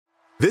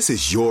This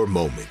is your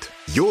moment,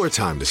 your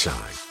time to shine,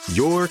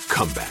 your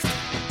comeback.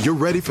 You're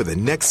ready for the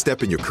next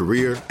step in your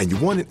career, and you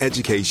want an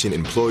education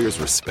employers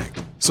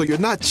respect. So you're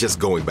not just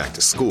going back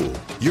to school,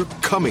 you're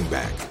coming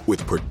back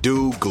with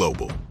Purdue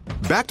Global.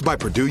 Backed by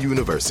Purdue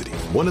University,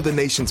 one of the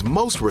nation's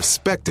most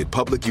respected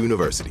public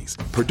universities,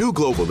 Purdue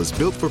Global is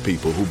built for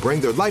people who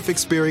bring their life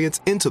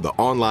experience into the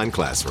online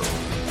classroom.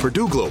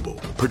 Purdue Global,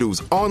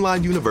 Purdue's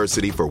online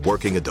university for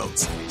working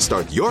adults.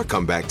 Start your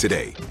comeback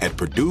today at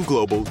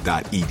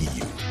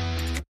purdueglobal.edu.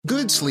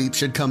 Good sleep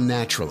should come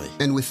naturally,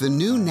 and with the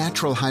new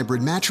Natural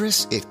Hybrid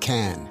mattress, it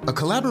can. A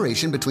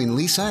collaboration between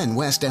Lisa and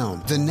West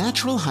Elm, the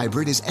Natural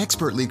Hybrid is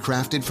expertly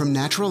crafted from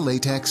natural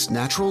latex,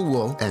 natural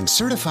wool, and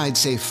certified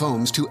safe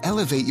foams to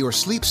elevate your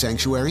sleep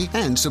sanctuary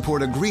and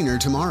support a greener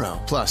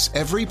tomorrow. Plus,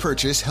 every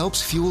purchase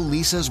helps fuel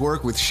Lisa's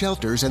work with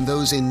shelters and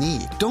those in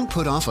need. Don't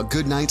put off a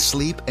good night's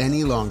sleep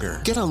any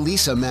longer. Get a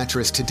Lisa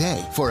mattress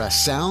today for a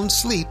sound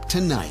sleep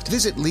tonight.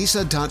 Visit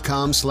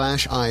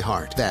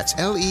lisa.com/iHeart. That's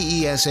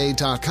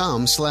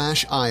LEESA.com/iHeart.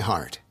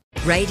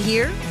 Right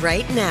here,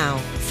 right now.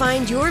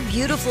 Find your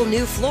beautiful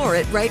new floor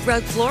at Right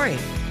Rug Flooring.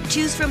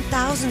 Choose from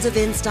thousands of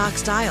in-stock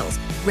styles,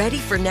 ready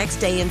for next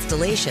day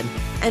installation,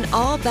 and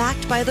all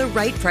backed by the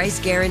right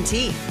price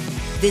guarantee.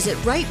 Visit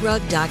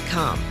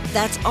rightrug.com.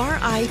 That's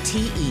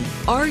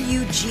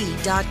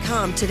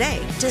RITERUG.com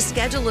today to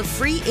schedule a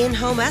free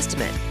in-home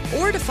estimate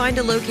or to find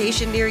a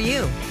location near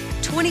you.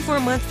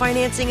 24-month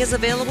financing is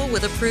available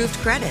with approved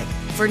credit.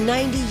 For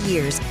 90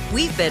 years,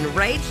 we've been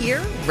right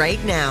here,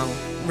 right now.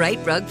 Right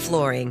Rug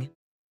Flooring.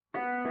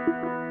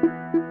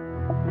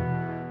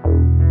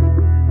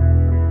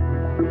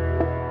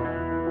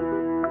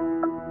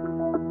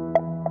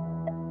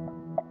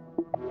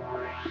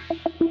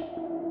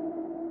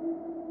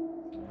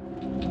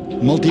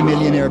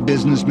 Multimillionaire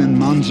businessman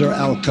Mansour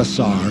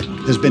al-Qassar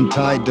has been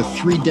tied to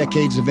 3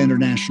 decades of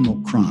international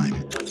crime,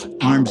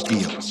 arms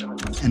deals,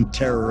 and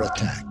terror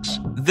attacks.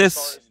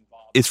 This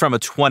is from a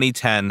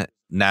 2010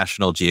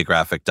 National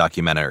Geographic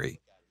documentary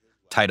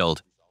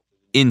titled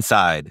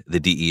Inside the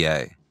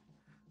DEA,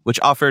 which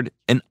offered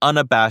an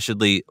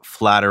unabashedly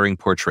flattering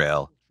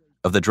portrayal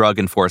of the Drug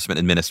Enforcement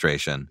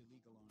Administration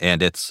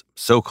and its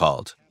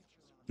so-called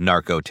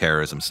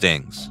narco-terrorism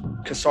stings.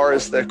 Qassar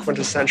is the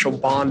quintessential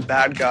Bond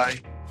bad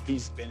guy.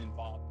 He's been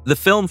involved. The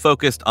film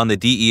focused on the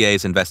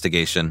DEA's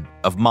investigation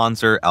of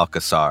Mansour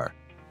al-Qassar,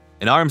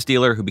 an arms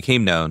dealer who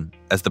became known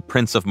as the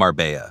Prince of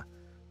Marbella,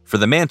 for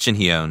the mansion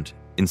he owned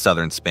in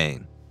southern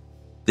Spain.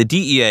 The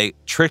DEA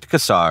tricked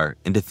Qassar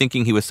into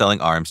thinking he was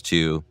selling arms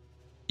to,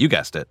 you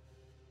guessed it,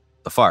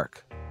 the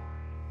FARC.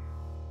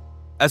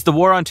 As the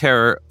war on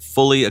terror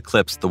fully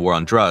eclipsed the war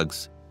on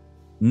drugs,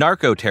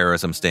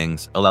 narco-terrorism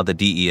stings allowed the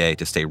DEA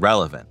to stay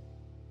relevant,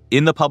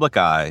 in the public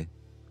eye,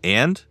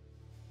 and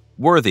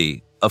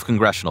worthy of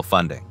congressional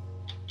funding.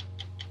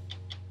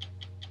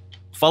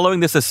 Following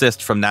this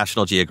assist from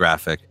National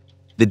Geographic,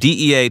 the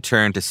DEA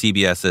turned to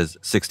CBS's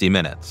 60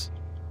 Minutes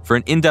for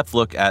an in-depth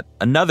look at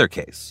another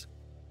case,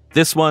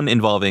 this one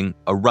involving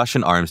a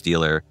Russian arms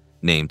dealer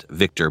named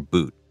Viktor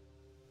Bout.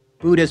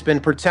 Bout has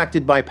been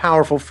protected by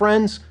powerful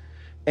friends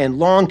and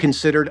long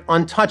considered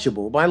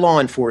untouchable by law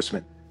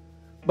enforcement.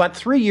 But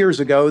 3 years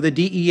ago, the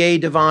DEA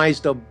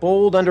devised a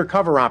bold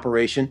undercover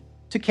operation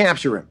to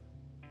capture him.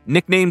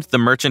 Nicknamed the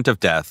Merchant of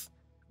Death,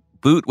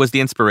 Bout was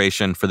the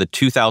inspiration for the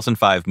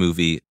 2005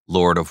 movie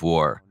Lord of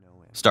War,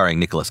 starring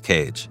Nicolas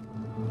Cage.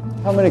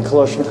 How many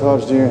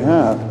Kalashnikovs do you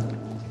have?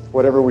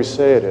 Whatever we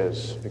say it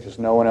is, because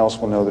no one else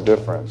will know the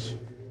difference.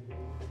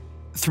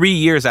 3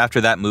 years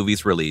after that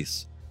movie's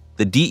release,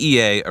 the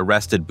DEA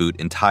arrested Bout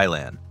in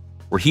Thailand,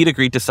 where he'd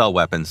agreed to sell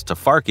weapons to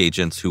FARC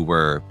agents who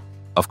were,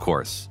 of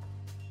course,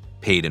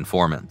 paid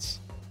informants.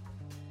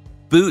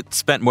 Bout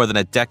spent more than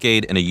a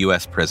decade in a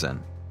U.S.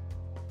 prison,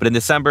 but in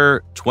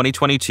December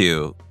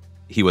 2022,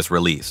 he was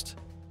released.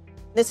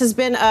 This has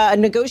been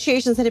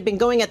negotiations that have been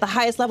going at the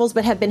highest levels,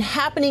 but have been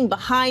happening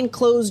behind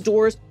closed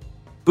doors.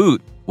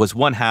 Bout was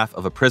one half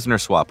of a prisoner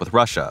swap with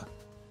Russia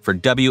for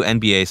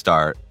WNBA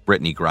star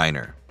Brittany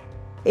Griner.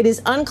 It is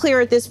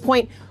unclear at this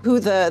point who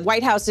the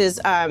White House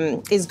is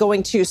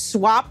going to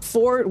swap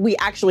for. We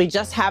actually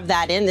just have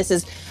that in. This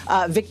is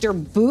Viktor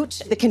Bout,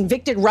 the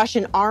convicted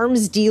Russian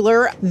arms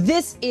dealer.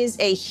 This is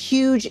a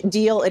huge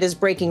deal. It is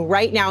breaking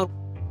right now.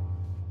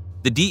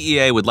 The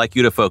DEA would like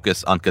you to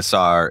focus on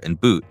Qassar and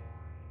Bout,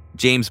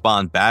 James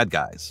Bond bad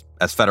guys,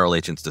 as federal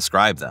agents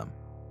describe them.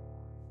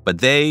 But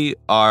they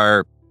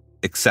are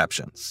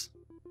exceptions.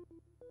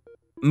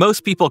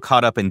 Most people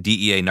caught up in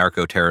DEA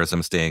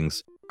narco-terrorism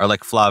stings are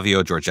like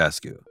Flavio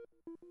Georgescu.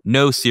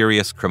 No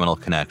serious criminal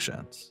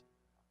connections.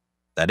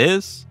 That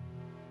is,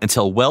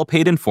 until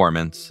well-paid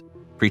informants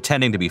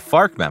pretending to be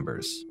FARC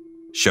members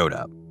showed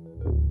up.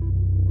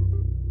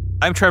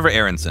 I'm Trevor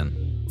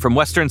Aronson. From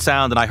Western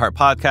Sound and iHeart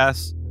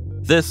Podcasts,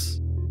 this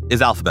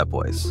is Alphabet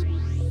Boys.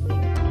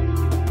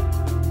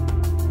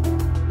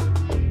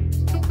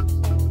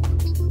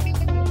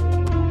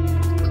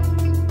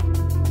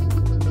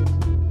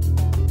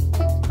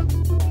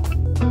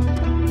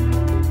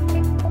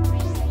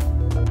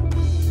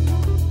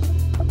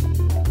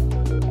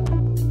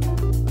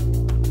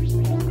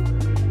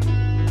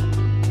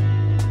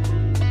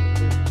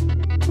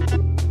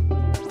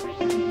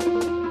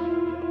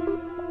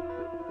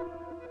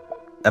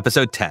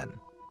 Episode 10.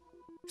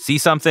 See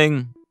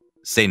something,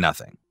 say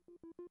nothing.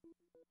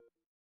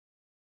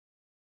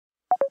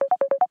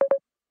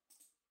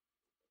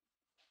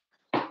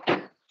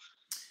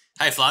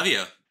 Hi,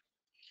 Flavio.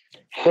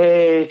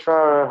 Hey,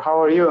 Trevor.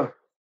 How are you?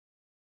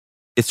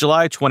 It's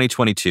July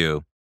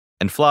 2022,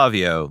 and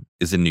Flavio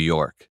is in New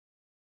York.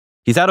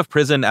 He's out of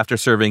prison after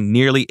serving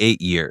nearly 8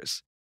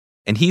 years,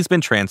 and he's been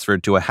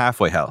transferred to a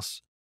halfway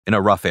house in a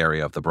rough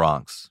area of the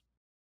Bronx.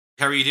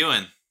 How are you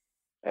doing?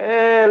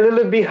 A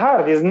little bit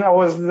hard. It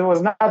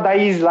was not that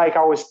easy like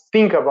I was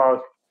thinking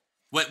about.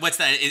 What's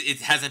that?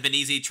 It hasn't been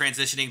easy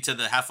transitioning to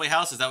the halfway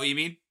house? Is that what you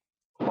mean?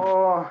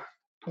 Oh,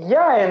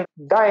 yeah, and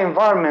that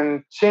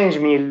environment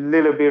changed me a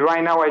little bit.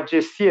 Right now, I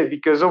just see it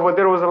because over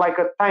there was like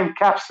a time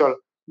capsule.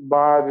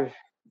 But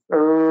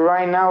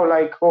right now,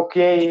 like,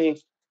 okay,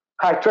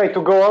 I try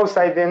to go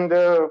outside and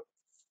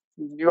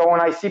when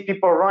I see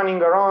people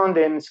running around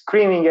and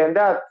screaming and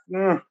that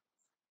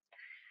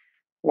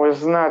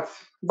was nuts.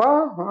 But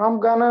I'm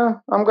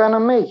gonna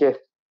make it.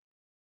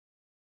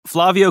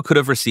 Flavio could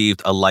have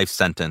received a life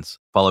sentence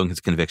following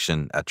his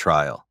conviction at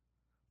trial,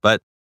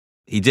 but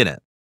he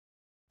didn't.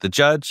 The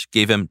judge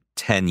gave him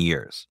 10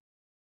 years,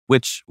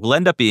 which will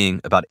end up being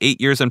about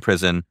 8 years in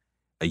prison,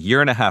 a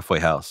year in a halfway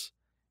house,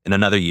 and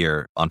another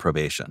year on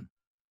probation.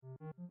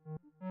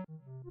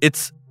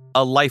 It's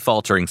a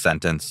life-altering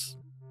sentence,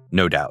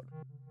 no doubt.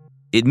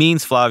 It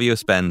means Flavio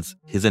spends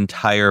his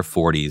entire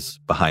 40s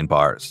behind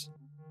bars.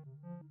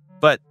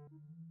 But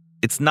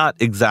it's not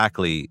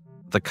exactly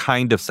the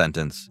kind of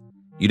sentence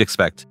you'd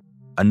expect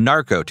a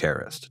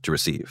narco-terrorist to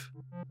receive.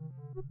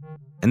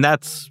 And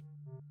that's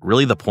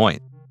really the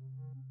point.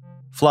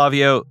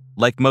 Flavio,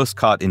 like most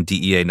caught in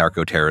DEA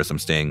narco-terrorism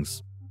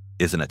stings,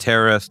 isn't a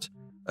terrorist,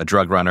 a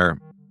drug runner,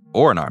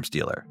 or an arms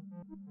dealer.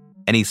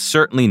 And he's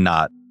certainly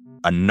not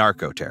a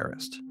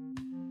narco-terrorist.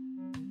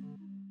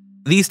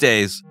 These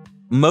days,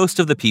 most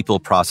of the people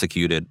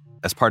prosecuted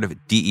as part of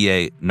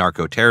DEA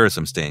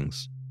narco-terrorism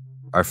stings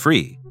are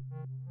free,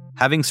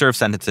 having served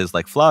sentences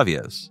like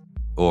Flavio's,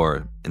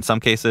 or, in some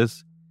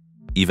cases,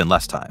 even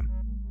less time.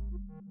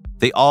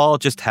 They all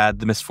just had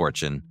the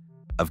misfortune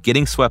of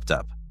getting swept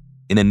up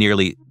in a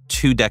nearly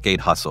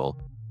 2-decade hustle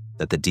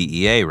that the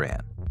DEA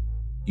ran,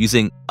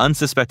 using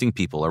unsuspecting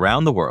people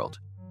around the world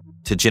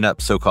to gin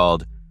up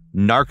so-called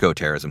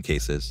narco-terrorism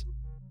cases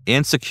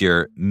and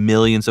secure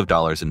millions of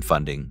dollars in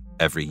funding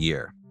every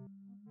year.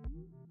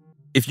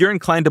 If you're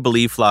inclined to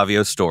believe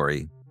Flavio's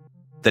story,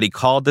 that he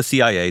called the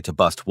CIA to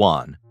bust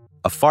Juan,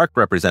 a FARC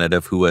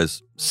representative who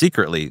was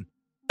secretly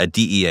a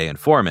DEA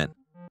informant,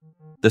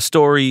 the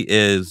story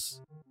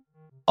is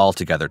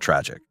altogether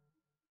tragic.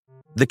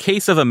 The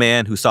case of a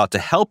man who sought to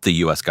help the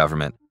U.S.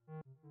 government,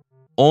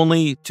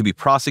 only to be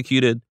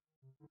prosecuted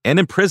and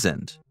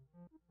imprisoned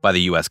by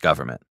the U.S.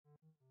 government.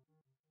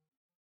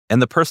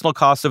 And the personal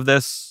costs of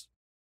this,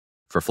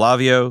 for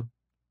Flavio,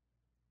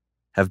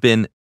 have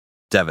been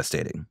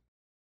devastating.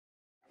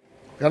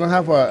 Can I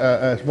have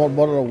a small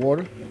bottle of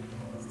water?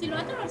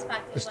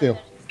 Still.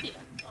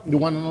 You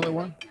want another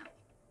one?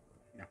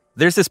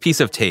 There's this piece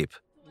of tape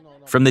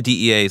from the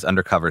DEA's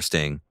undercover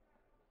sting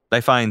that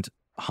I find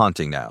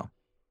haunting now,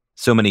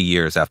 so many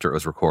years after it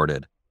was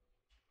recorded.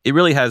 It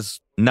really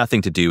has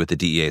nothing to do with the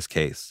DEA's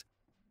case.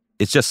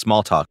 It's just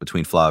small talk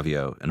between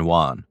Flavio and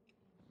Juan.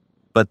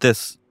 But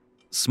this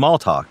small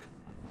talk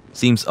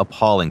seems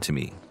appalling to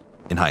me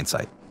in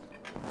hindsight.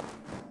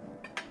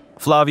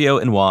 Flavio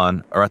and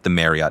Juan are at the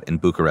Marriott in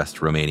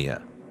Bucharest,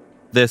 Romania.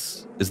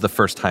 This is the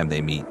first time they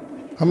meet.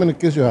 How many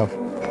kids you have?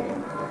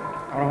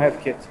 I don't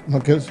have kids. No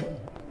kids?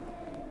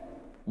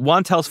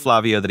 Juan tells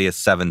Flavio that he has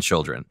 7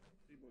 children,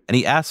 and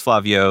he asks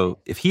Flavio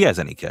if he has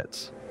any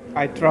kids.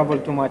 I travel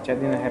too much. I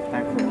didn't have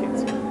time for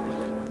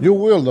kids. You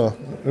will, though.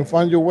 You'll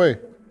find your way.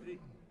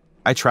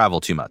 I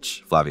travel too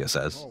much, Flavio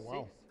says.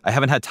 I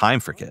haven't had time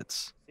for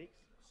kids.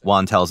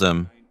 Juan tells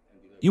him,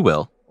 you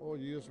will. Oh,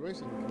 you use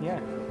racing? Yeah.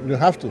 You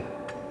have to.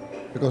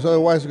 Because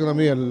otherwise it's going to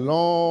be a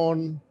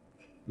long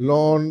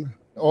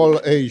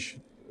old age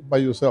by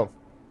yourself.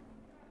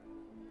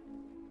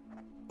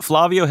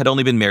 Flavio had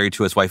only been married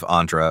to his wife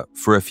Andra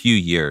for a few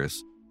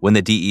years when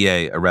the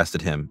DEA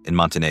arrested him in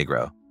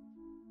Montenegro.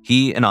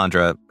 He and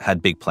Andra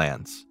had big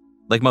plans,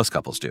 like most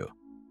couples do.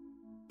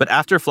 But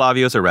after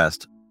Flavio's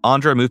arrest,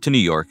 Andra moved to New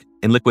York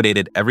and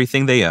liquidated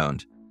everything they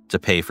owned to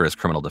pay for his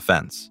criminal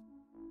defense,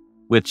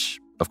 which,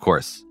 of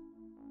course,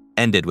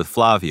 ended with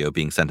Flavio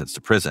being sentenced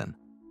to prison.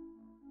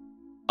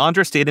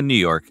 Andra stayed in New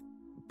York,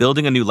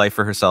 building a new life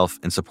for herself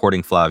and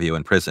supporting Flavio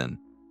in prison.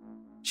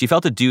 She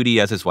felt a duty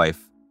as his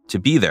wife to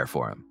be there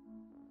for him.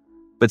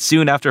 But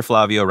soon after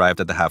Flavio arrived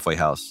at the halfway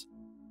house,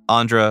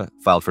 Andra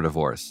filed for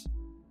divorce.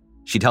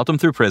 She'd helped him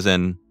through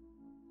prison,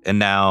 and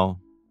now,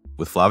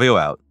 with Flavio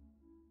out,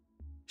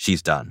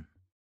 she's done.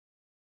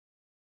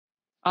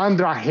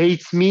 Andra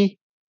hates me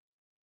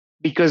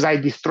because I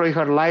destroyed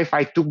her life.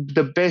 I took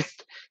the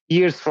best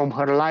years from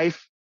her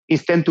life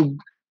instead to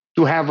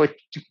have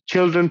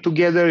children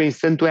together,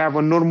 instead to have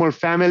a normal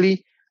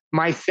family.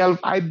 Myself,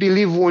 I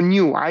believe on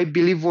you. I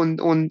believe on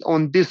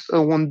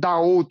that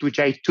oath which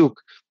I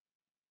took.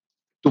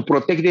 to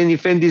protect and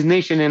defend this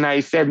nation. And I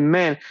said,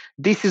 man,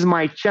 this is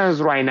my chance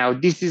right now.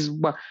 This is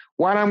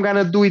what I'm going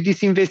to do with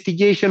this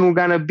investigation. We're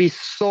going to be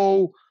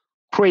so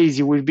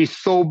crazy. We'll be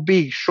so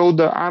big, show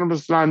the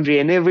arms laundry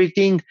and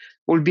everything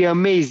will be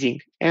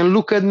amazing. And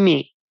look at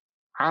me.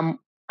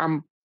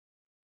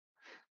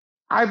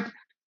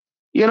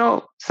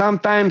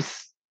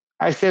 Sometimes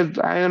I said,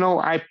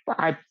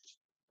 I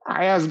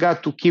ask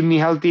God to keep me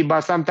healthy,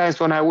 but sometimes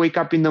when I wake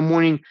up in the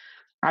morning,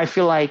 I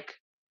feel like,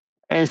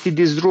 and see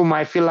this room,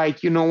 I feel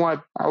like, you know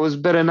what, I was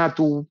better not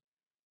to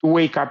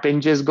wake up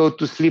and just go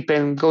to sleep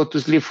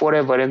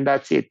forever, and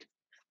that's it.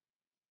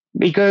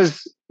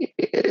 Because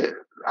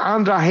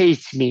Andra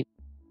hates me.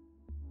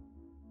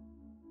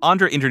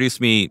 Andra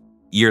introduced me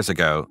years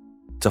ago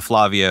to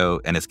Flavio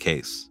and his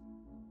case.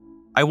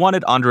 I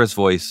wanted Andra's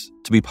voice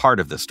to be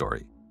part of this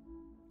story.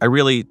 I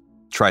really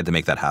tried to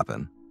make that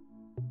happen.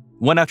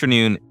 One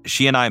afternoon,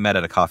 she and I met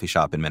at a coffee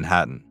shop in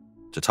Manhattan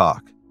to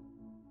talk.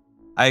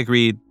 I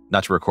agreed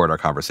not to record our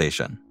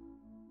conversation.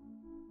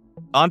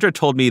 Andra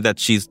told me that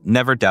she's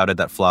never doubted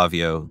that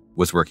Flavio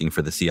was working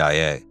for the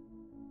CIA,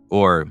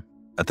 or,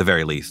 at the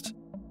very least,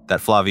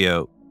 that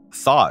Flavio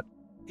thought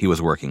he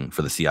was working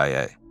for the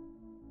CIA.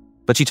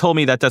 But she told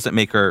me that doesn't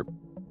make her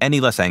any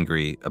less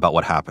angry about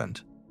what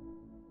happened.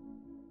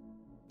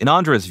 In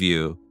Andra's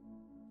view,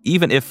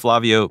 even if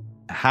Flavio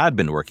had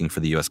been working for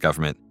the U.S.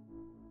 government,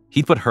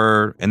 he'd put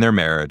her and their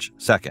marriage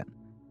second,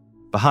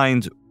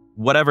 behind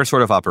whatever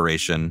sort of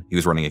operation he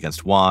was running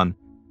against Juan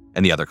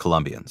and the other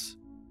Colombians.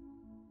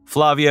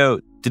 Flavio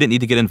didn't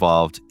need to get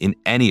involved in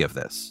any of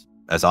this,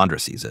 as Andra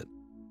sees it,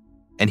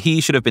 and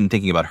he should have been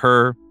thinking about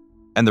her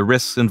and the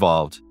risks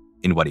involved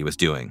in what he was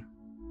doing.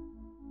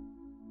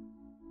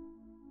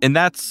 And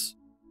that's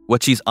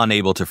what she's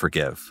unable to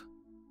forgive.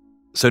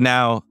 So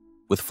now,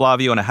 with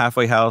Flavio in a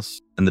halfway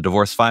house and the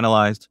divorce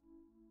finalized,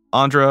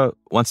 Andra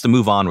wants to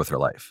move on with her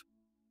life.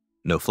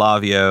 No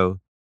Flavio,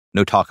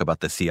 no talk about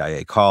the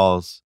CIA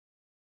calls,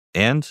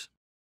 and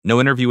no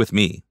interview with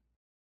me.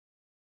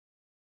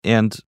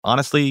 And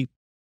honestly,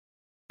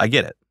 I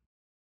get it.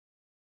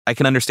 I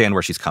can understand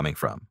where she's coming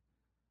from.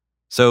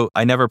 So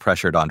I never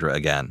pressured Andra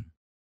again.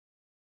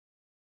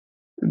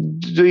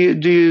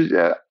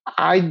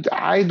 I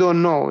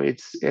don't know.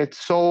 It's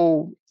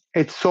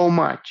so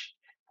much.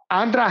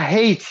 Andra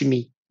hates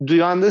me. Do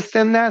you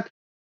understand that?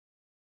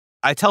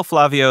 I tell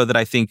Flavio that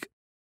I think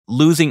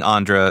losing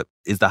Andra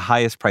is the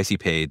highest price he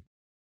paid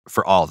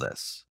for all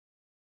this.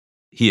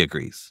 He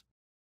agrees.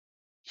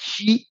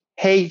 She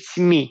hates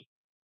me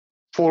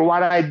for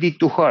what I did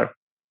to her.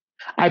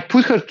 I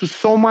put her to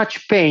so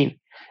much pain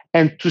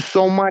and to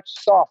so much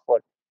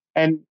suffer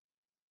and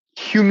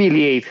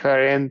humiliate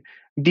her and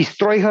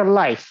destroy her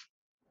life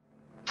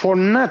for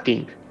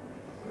nothing.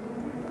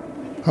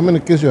 How many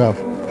kids you have?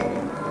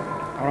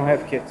 I don't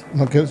have kids.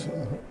 No kids?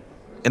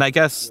 And I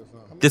guess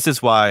this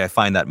is why I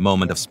find that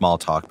moment of small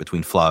talk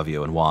between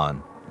Flavio and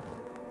Juan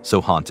so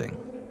haunting.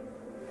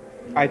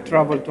 I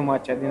travel too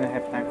much. I didn't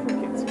have time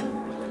for kids.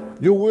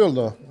 You will,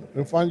 though.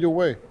 You'll find your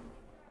way.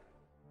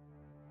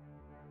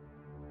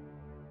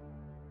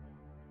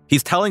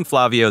 He's telling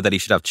Flavio that he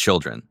should have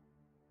children.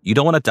 You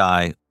don't want to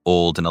die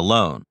old and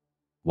alone,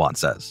 Juan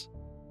says.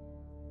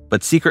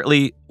 But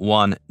secretly,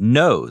 Juan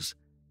knows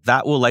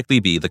that will likely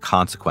be the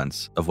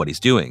consequence of what he's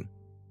doing.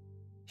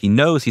 He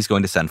knows he's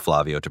going to send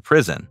Flavio to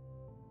prison.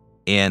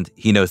 And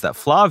he knows that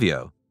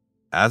Flavio,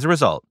 as a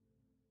result,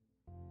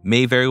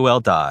 may very well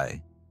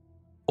die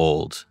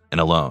old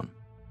and alone.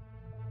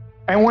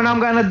 And when I'm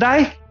going to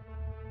die,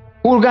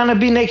 who's going to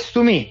be next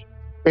to me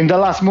in the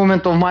last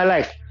moment of my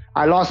life?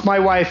 I lost my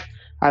wife.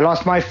 I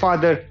lost my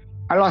father.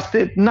 I lost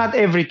not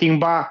everything,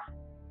 but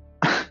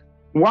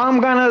what I'm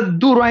going to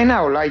do right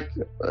now, like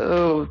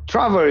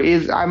Trevor,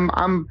 is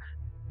I'm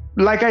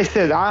like I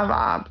said,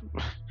 I'm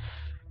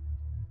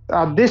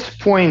at this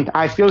point,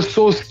 I feel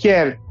so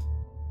scared.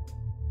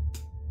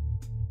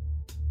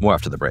 More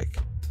after the break.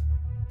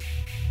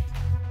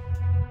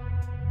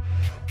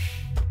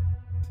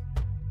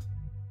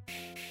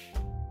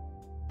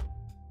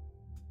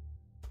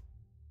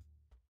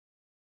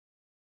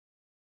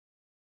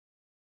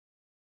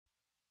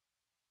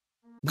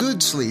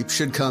 Good sleep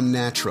should come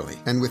naturally,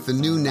 and with the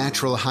new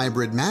Natural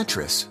Hybrid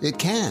mattress, it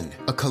can.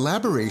 A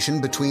collaboration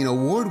between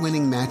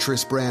award-winning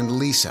mattress brand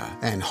Lisa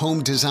and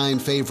home design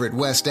favorite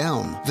West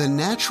Elm, the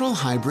Natural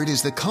Hybrid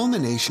is the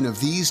culmination of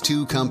these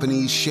two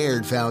companies'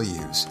 shared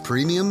values: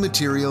 premium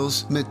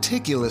materials,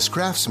 meticulous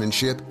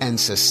craftsmanship, and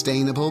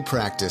sustainable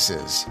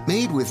practices.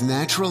 Made with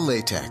natural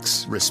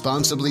latex,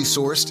 responsibly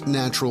sourced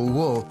natural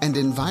wool, and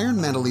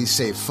environmentally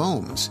safe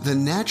foams, the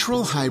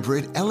Natural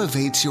Hybrid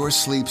elevates your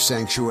sleep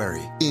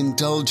sanctuary,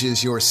 indulges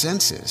your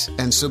senses,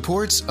 and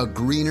supports a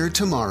greener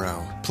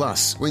tomorrow. Plus,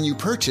 Plus, when you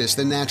purchase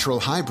the natural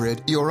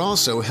hybrid, you're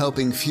also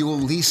helping fuel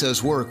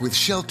Lisa's work with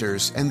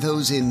shelters and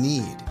those in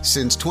need.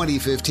 Since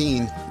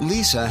 2015,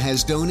 Lisa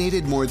has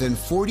donated more than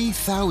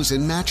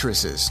 40,000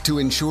 mattresses to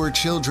ensure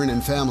children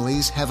and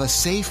families have a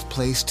safe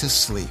place to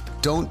sleep.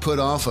 Don't put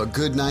off a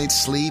good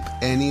night's sleep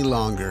any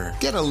longer.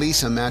 Get a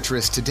Lisa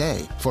mattress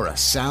today for a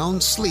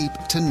sound sleep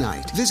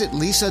tonight. Visit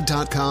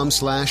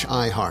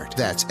lisa.com/iHeart.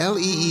 That's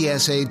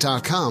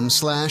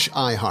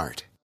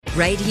LEESA.com/iHeart.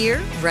 Right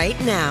here, right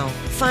now.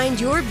 Find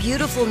your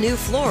beautiful new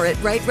floor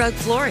at Right Rug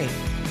Flooring.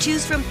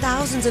 Choose from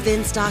thousands of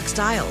in-stock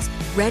styles,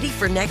 ready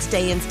for next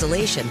day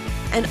installation,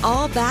 and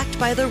all backed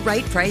by the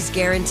right price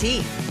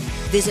guarantee.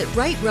 Visit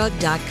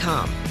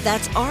rightrug.com.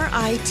 That's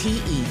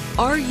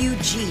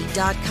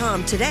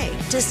RITERUG.com today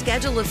to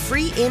schedule a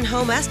free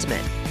in-home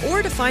estimate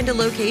or to find a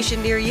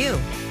location near you.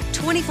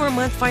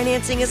 24-month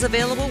financing is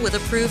available with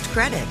approved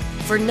credit.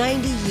 For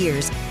 90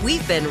 years,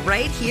 we've been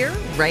right here,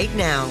 right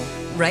now.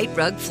 Right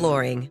Rug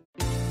Flooring.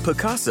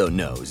 Pacaso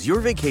knows your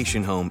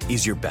vacation home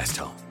is your best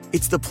home.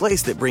 It's the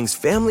place that brings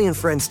family and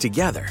friends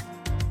together.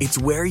 It's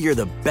where you're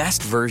the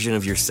best version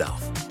of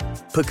yourself.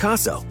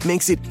 Pacaso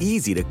makes it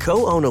easy to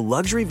co-own a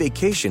luxury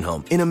vacation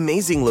home in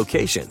amazing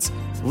locations.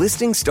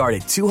 Listings start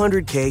at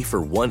 $200K for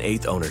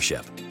 1/8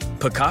 ownership.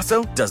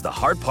 Pacaso does the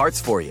hard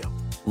parts for you.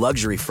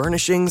 Luxury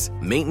furnishings,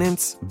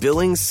 maintenance,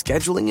 billings,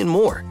 scheduling, and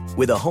more.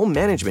 With a home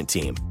management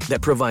team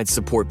that provides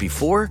support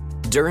before,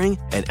 during,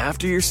 and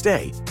after your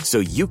stay so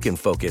you can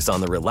focus on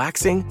the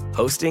relaxing,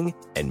 hosting,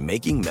 and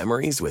making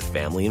memories with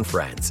family and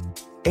friends.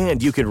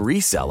 And you can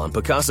resell on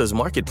Pacaso's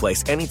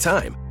marketplace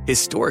anytime,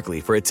 historically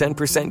for a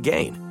 10%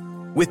 gain.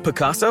 With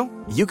Pacaso,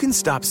 you can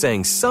stop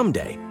saying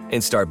someday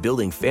and start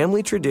building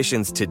family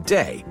traditions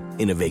today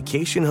in a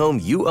vacation home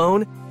you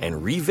own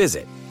and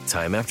revisit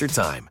time after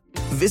time.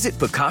 Visit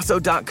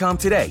Pacaso.com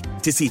today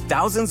to see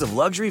thousands of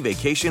luxury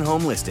vacation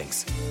home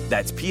listings.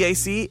 That's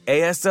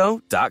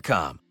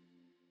PACASO.com.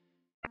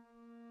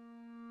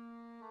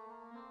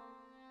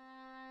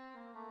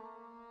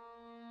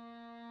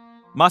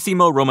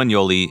 Massimo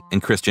Romagnoli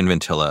and Christian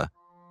Vintilla,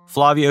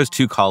 Flavio's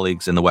two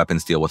colleagues in the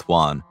weapons deal with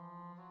Juan,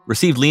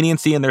 received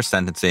leniency in their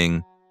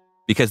sentencing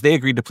because they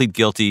agreed to plead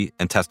guilty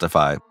and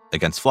testify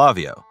against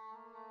Flavio.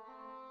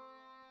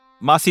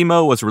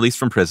 Massimo was released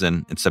from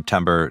prison in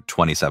September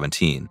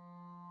 2017,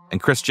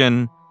 and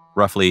Christian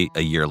roughly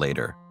a year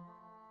later.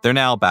 They're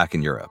now back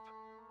in Europe.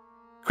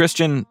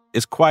 Christian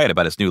is quiet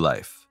about his new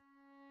life.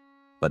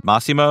 But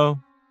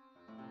Massimo,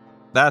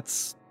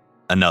 that's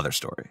another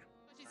story.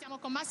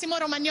 Con Massimo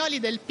Romagnoli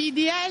del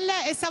PDL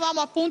e stavamo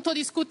appunto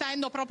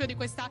discutendo proprio di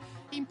questa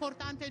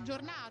importante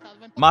giornata.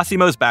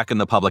 Massimo's back in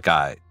the public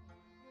eye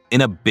in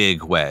a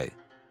big way,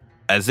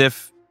 as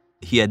if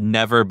he had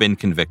never been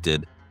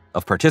convicted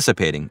of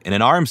participating in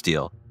an arms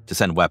deal to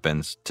send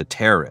weapons to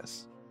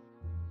terrorists.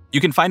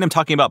 You can find him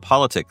talking about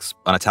politics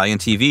on Italian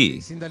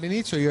TV. Sin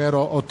dall'inizio io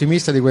ero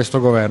ottimista di questo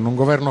governo, un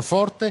governo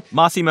forte.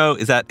 Massimo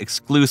is at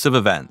exclusive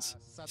events,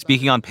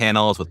 speaking on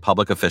panels with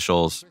public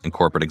officials and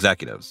corporate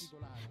executives.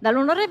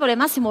 Dall'onorevole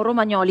Massimo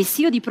Romagnoli,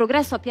 CEO di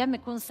Progresso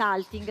APM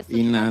Consulting.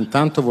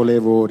 Intanto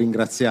volevo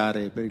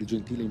ringraziare per il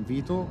gentile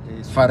invito.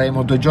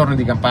 Faremo 2 giorni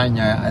di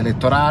campagna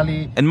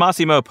elettorali. And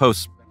Massimo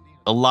posts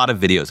a lot of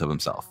videos of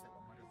himself,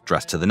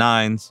 dressed to the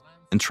nines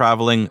and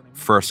traveling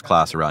first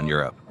class around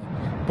Europe.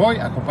 Poi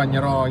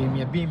accompagnerò i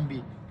miei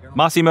bimbi.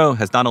 Massimo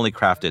has not only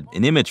crafted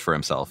an image for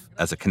himself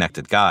as a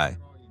connected guy,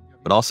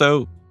 but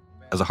also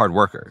as a hard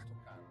worker.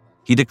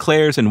 He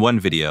declares in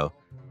one video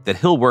that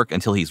he'll work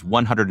until he's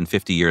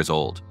 150 years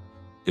old,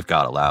 if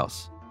God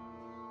allows.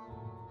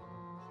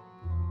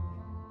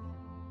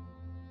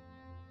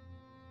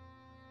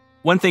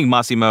 One thing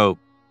Massimo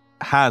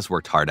has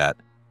worked hard at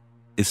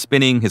is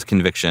spinning his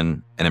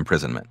conviction and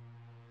imprisonment.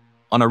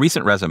 On a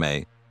recent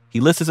resume,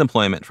 he lists his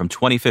employment from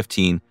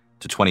 2015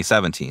 to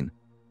 2017,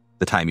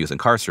 the time he was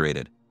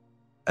incarcerated,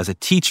 as a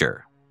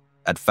teacher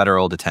at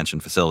federal detention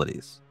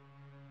facilities.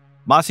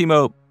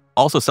 Massimo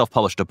also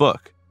self-published a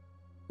book,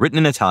 written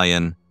in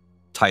Italian,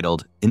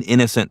 titled An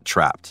Innocent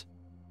Trapped.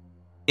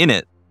 In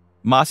it,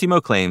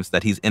 Massimo claims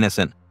that he's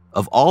innocent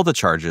of all the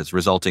charges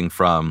resulting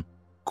from,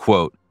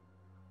 quote,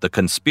 the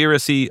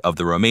conspiracy of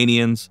the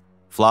Romanians,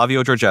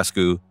 Flavio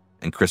Georgescu,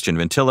 and Christian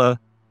Vintilla,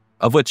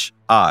 of which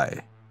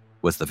I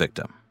was the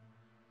victim.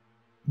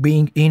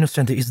 Being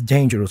innocent is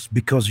dangerous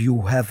because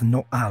you have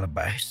no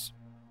alibis,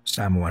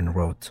 someone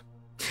wrote.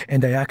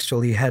 And I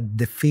actually had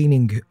the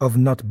feeling of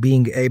not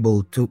being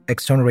able to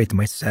exonerate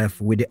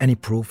myself with any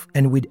proof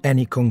and with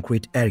any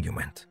concrete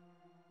argument.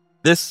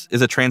 This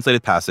is a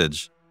translated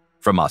passage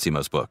from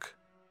Massimo's book.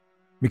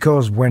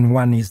 Because when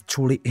one is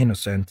truly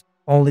innocent,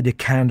 only the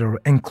candor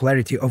and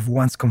clarity of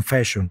one's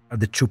confession are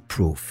the true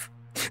proof,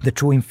 the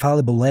true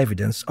infallible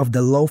evidence of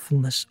the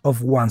lawfulness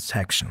of one's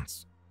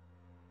actions.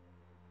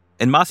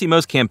 And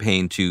Massimo's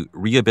campaign to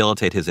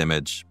rehabilitate his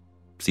image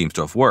seems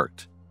to have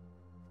worked.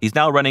 He's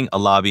now running a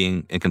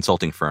lobbying and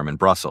consulting firm in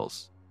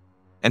Brussels.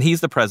 And he's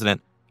the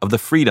president of the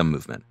Freedom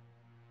Movement,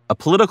 a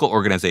political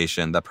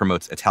organization that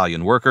promotes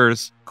Italian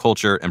workers,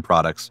 culture, and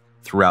products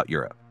throughout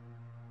Europe.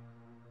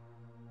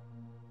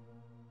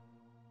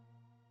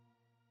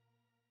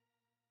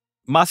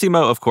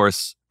 Massimo, of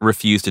course,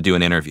 refused to do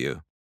an interview.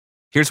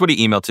 Here's what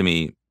he emailed to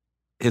me.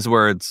 His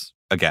words,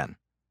 again,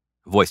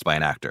 voiced by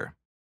an actor.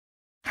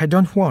 I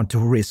don't want to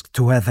risk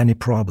to have any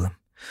problem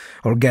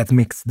or get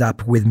mixed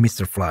up with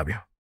Mr. Flavio.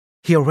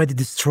 He already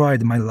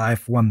destroyed my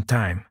life one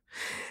time,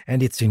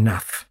 and it's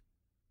enough.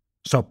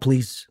 So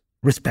please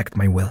respect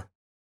my will.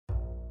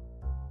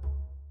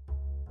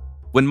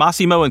 When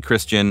Massimo and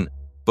Christian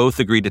both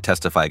agreed to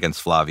testify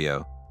against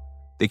Flavio,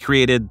 they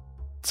created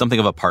something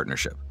of a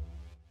partnership.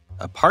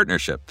 A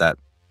partnership that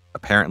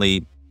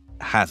apparently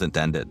hasn't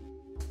ended.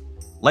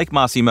 Like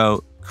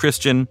Massimo,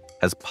 Christian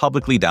has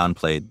publicly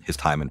downplayed his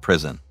time in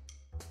prison.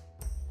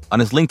 On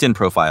his LinkedIn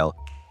profile,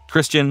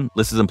 Christian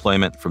lists his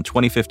employment from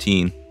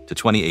 2015 to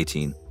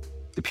 2018,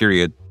 the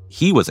period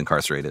he was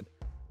incarcerated,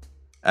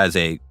 as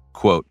a,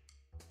 quote,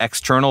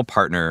 external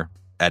partner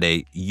at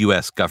a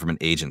U.S. government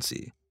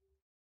agency.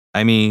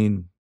 I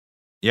mean,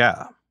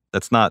 yeah,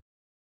 that's not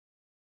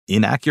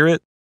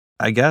inaccurate,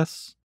 I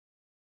guess.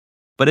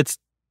 But it's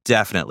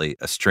definitely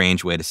a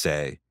strange way to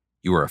say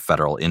you were a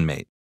federal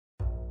inmate.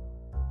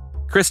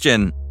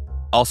 Christian,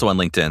 also on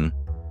LinkedIn,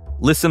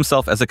 lists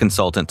himself as a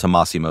consultant to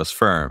Massimo's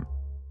firm.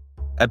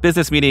 At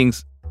business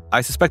meetings, I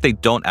suspect they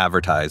don't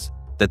advertise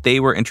that they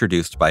were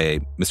introduced by a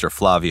Mr.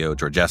 Flavio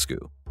Georgescu,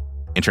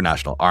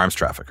 international arms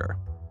trafficker.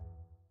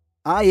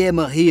 I am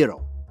a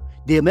hero.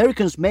 The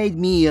Americans made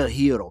me a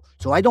hero,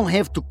 so I don't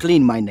have to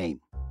clean my name.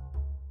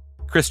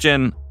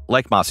 Christian,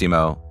 like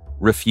Massimo,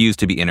 refused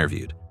to be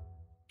interviewed.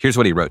 Here's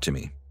what he wrote to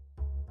me.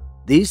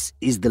 This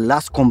is the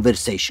last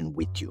conversation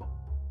with you.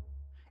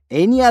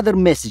 Any other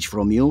message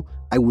from you,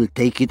 I will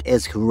take it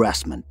as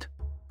harassment.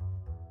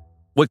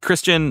 What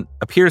Christian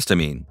appears to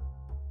mean,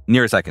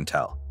 near as I can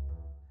tell,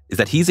 is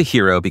that he's a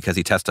hero because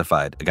he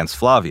testified against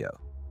Flavio.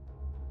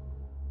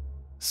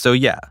 So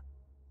yeah,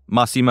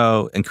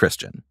 Massimo and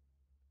Christian,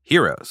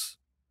 heroes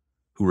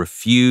who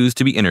refuse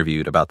to be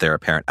interviewed about their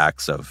apparent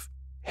acts of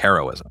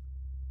heroism.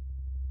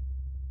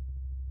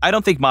 I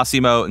don't think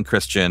Massimo and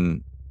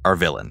Christian are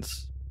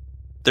villains.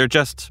 They're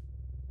just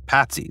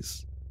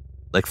patsies,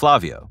 like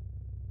Flavio.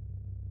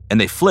 And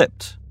they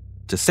flipped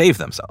to save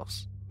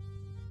themselves.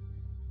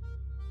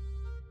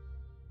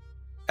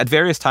 At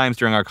various times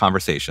during our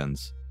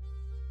conversations,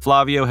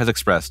 Flavio has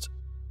expressed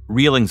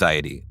real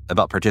anxiety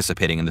about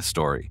participating in this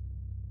story,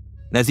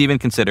 and has even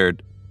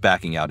considered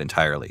backing out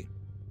entirely.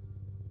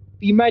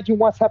 Imagine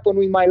what's happened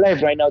with my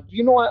life right now. Do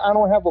you know I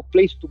don't have a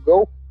place to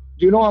go?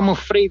 Do you know I'm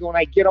afraid when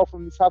I get out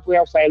from this halfway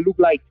house, I look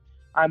like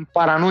I'm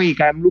paranoid.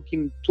 I'm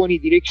looking 20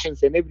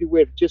 directions and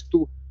everywhere just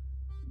to,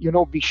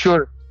 be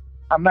sure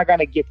I'm not going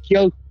to get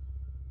killed.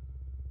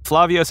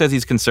 Flavio says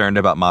he's concerned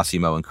about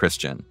Massimo and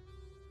Christian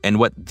and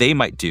what they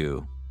might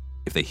do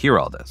if they hear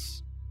all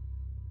this.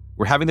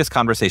 We're having this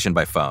conversation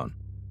by phone.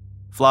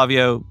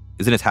 Flavio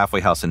is in his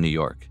halfway house in New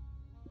York.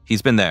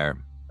 He's been there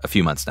a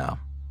few months now.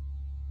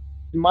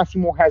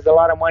 Massimo has a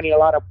lot of money, a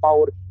lot of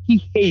power.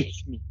 He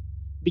hates me.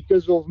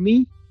 Because of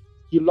me,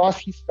 he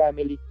lost his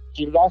family.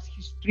 He lost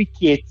his 3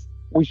 kids,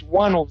 which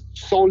one of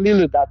so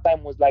little that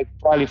time was like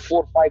probably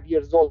 4 or 5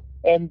 years old.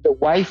 And the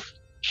wife,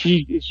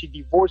 she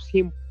divorced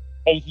him.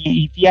 And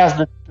if he has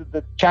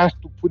the chance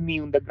to put me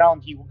on the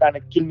ground, he was going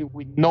to kill me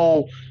with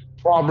no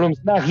problems.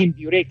 Not him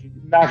directly,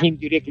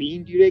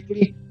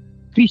 indirectly.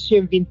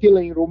 Christian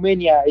Vintila in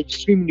Romania,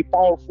 extremely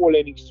powerful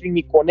and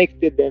extremely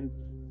connected and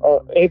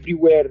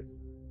everywhere.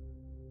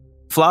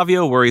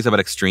 Flavio worries about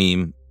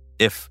extreme,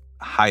 if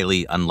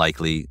highly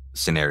unlikely,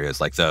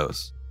 scenarios like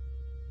those.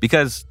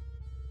 Because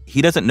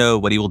he doesn't know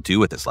what he will do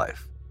with his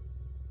life.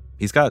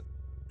 He's got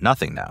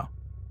nothing now.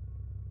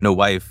 No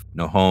wife,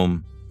 no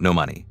home, no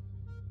money.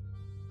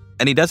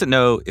 And he doesn't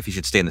know if he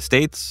should stay in the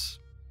States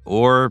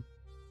or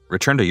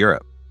return to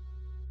Europe.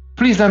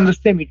 Please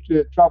understand me,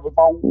 Travel,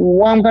 about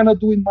what I'm going to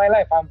do in my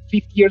life. I'm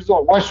 50 years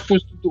old. What am I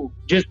supposed to do?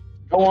 Just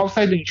go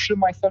outside and shoot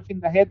myself in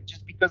the head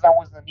just because I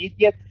was an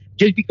idiot?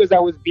 Just because I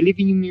was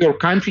believing in your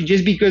country?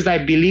 Just because I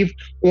believe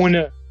on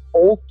an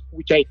oath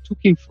which I took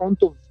in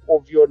front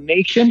of your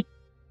nation?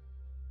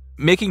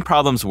 Making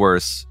problems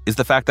worse is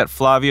the fact that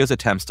Flavio's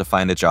attempts to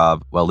find a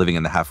job while living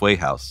in the halfway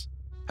house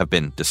have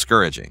been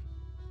discouraging.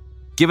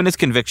 Given his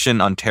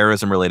conviction on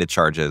terrorism-related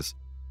charges,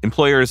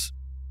 employers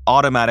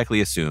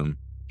automatically assume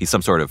he's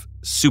some sort of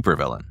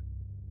supervillain.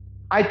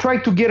 I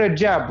tried to get a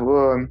job,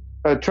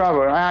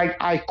 Trevor.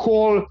 I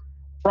called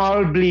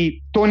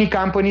probably 20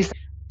 companies.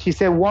 She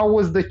said, what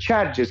was the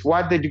charges?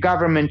 What did the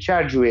government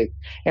charge you with?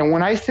 And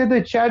when I said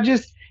the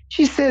charges,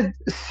 she said,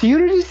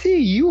 seriously,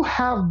 you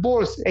have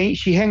balls. And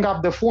she hung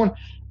up the phone.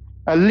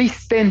 At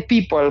least 10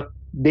 people,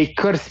 they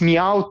cursed me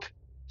out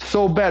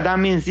so bad. That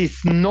means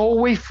it's no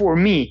way for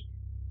me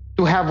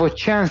to have a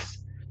chance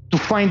to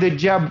find a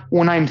job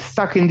when I'm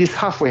stuck in this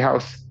halfway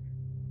house.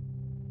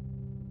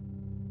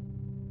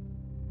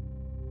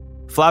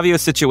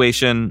 Flavio's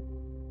situation,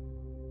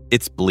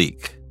 it's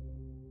bleak.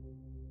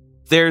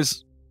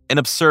 There's an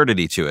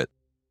absurdity to it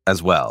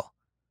as well.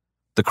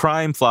 The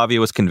crime Flavio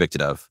was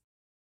convicted of,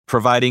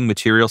 providing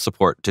material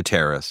support to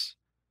terrorists,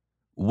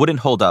 wouldn't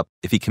hold up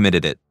if he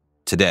committed it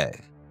today.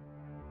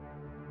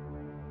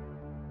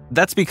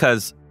 That's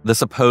because the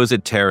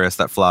supposed terrorists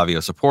that Flavio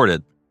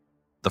supported,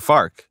 the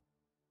FARC,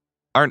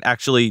 aren't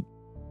actually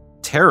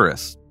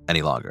terrorists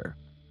any longer.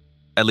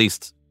 At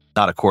least,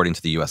 not according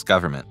to the US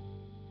government.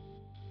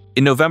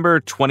 In November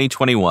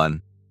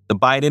 2021, the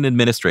Biden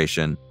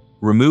administration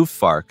removed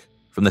FARC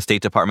from the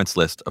State Department's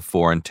list of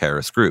foreign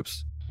terrorist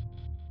groups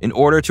in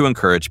order to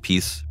encourage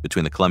peace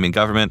between the Colombian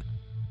government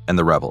and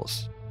the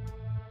rebels.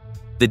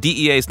 The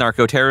DEA's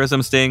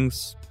narco-terrorism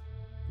stings,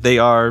 they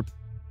are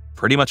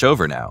pretty much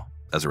over now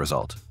as a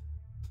result.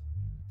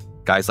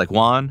 Guys like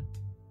Juan,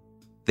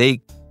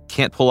 they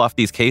can't pull off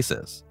these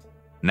cases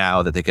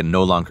now that they can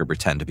no longer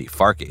pretend to be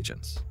FARC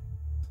agents.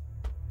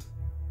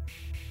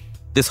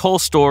 This whole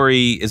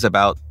story is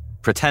about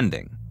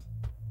pretending.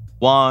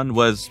 Juan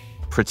was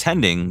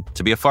pretending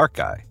to be a FARC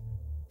guy.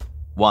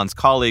 Juan's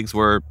colleagues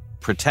were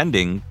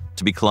pretending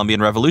to be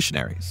Colombian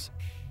revolutionaries.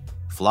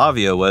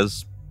 Flavio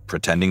was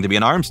pretending to be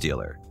an arms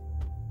dealer.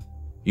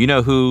 You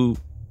know who,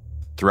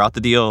 throughout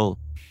the deal,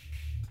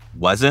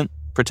 wasn't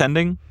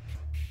pretending?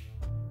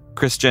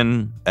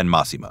 Christian and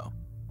Massimo.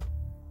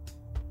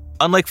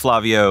 Unlike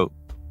Flavio,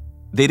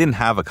 they didn't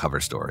have a cover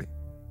story.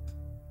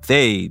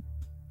 They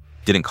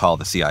didn't call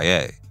the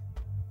CIA.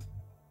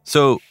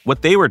 So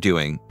what they were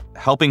doing,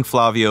 helping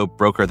Flavio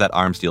broker that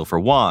arms deal for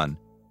Juan,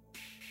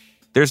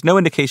 there's no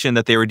indication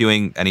that they were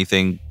doing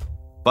anything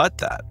but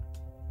that.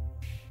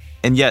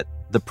 And yet,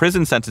 the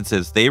prison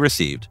sentences they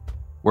received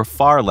were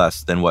far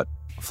less than what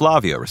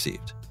Flavio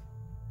received,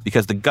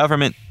 because the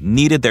government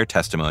needed their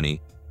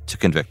testimony to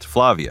convict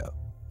Flavio.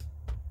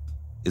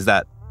 Is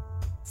that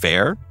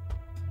fair?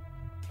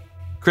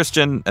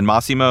 Christian and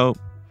Massimo,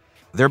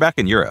 they're back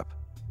in Europe,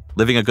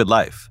 living a good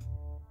life.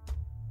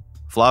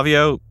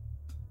 Flavio,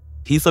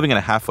 he's living in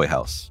a halfway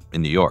house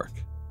in New York.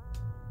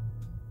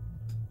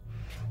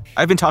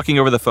 I've been talking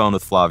over the phone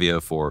with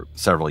Flavio for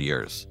several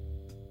years.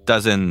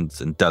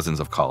 Dozens and dozens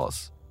of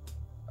calls.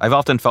 I've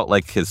often felt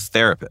like his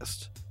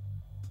therapist.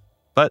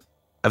 But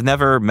I've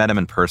never met him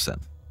in person.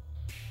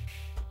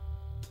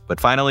 But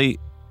finally,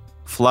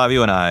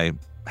 Flavio and I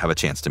have a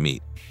chance to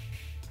meet.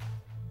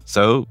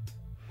 So,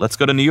 let's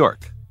go to New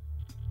York.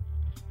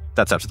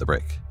 That's after the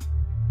break.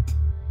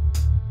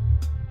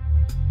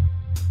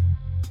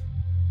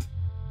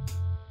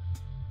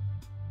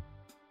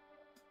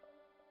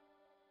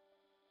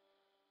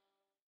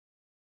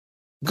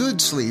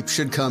 Good sleep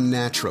should come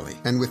naturally,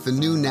 and with the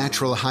new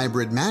Natural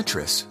Hybrid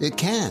mattress, it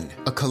can.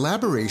 A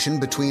collaboration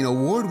between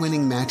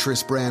award-winning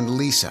mattress brand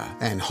Leesa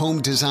and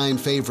home design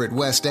favorite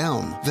West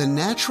Elm, the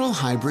Natural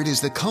Hybrid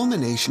is the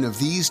culmination of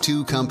these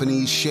two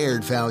companies'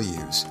 shared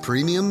values: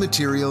 premium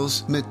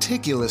materials,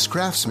 meticulous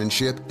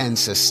craftsmanship, and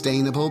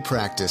sustainable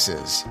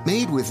practices.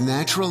 Made with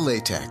natural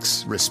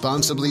latex,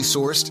 responsibly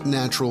sourced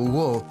natural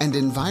wool, and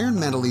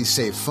environmentally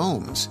safe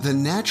foams, the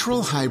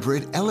Natural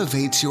Hybrid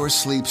elevates your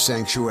sleep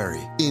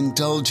sanctuary,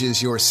 indulges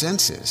your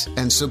senses,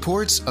 and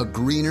supports a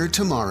greener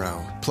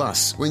tomorrow.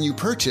 Plus, when you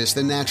purchase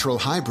the Natural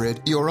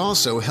Hybrid, you're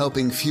also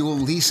helping fuel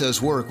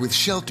Leesa's work with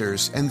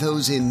shelters and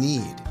those in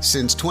need.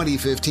 Since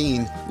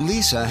 2015,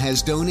 Leesa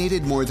has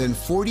donated more than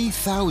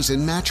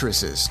 40,000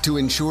 mattresses to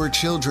ensure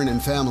children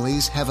and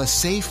families have a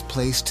safe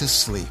place to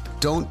sleep.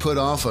 Don't put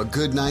off a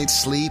good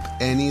night's sleep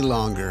any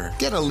longer.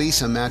 Get a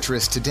Leesa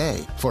mattress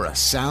today for a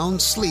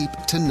sound sleep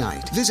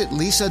tonight. Visit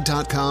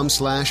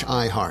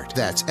leesa.com/iHeart.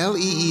 That's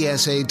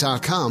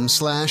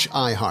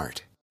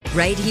LEESA.com/iHeart.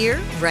 Right here,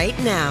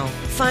 right now.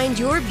 Find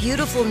your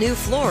beautiful new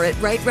floor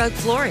at Right Rug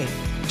Flooring.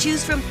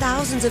 Choose from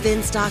thousands of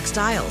in-stock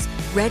styles,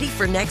 ready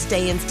for next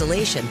day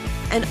installation,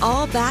 and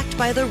all backed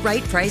by the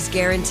right price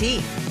guarantee.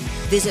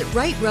 Visit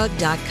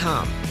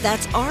rightrug.com.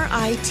 That's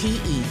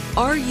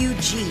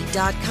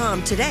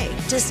RITERUG.com today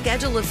to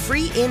schedule a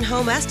free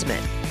in-home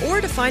estimate or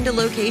to find a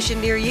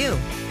location near you.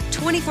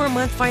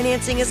 24-month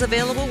financing is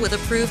available with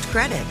approved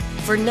credit.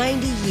 For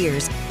 90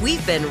 years,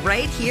 we've been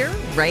right here,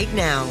 right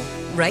now.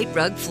 Right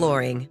Rug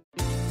Flooring.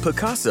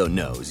 Pacaso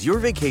knows your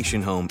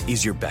vacation home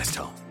is your best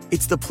home.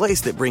 It's the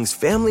place that brings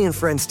family and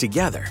friends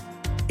together.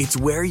 It's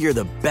where you're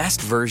the best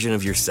version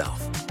of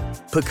yourself.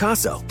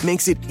 Pacaso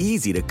makes it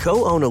easy to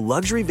co-own a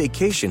luxury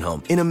vacation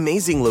home in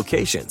amazing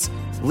locations.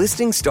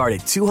 Listings start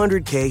at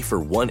 $200K for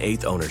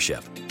 1/8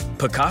 ownership.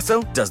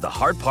 Pacaso does the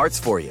hard parts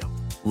for you.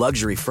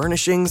 Luxury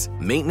furnishings,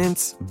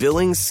 maintenance,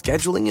 billings,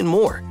 scheduling, and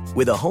more.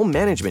 With a home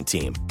management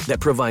team that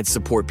provides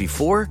support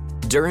before,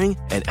 during,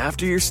 and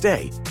after your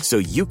stay, so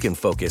you can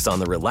focus on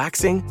the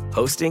relaxing,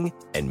 hosting,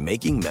 and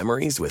making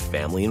memories with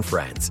family and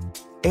friends.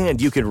 And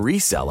you can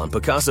resell on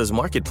Pacaso's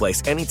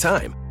marketplace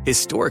anytime,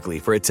 historically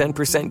for a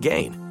 10%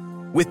 gain.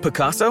 With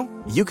Pacaso,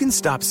 you can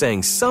stop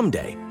saying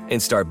someday and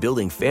start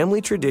building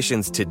family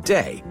traditions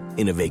today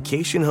in a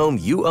vacation home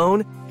you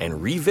own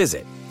and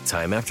revisit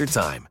time after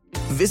time.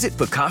 Visit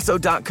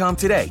Pacaso.com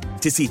today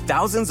to see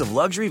thousands of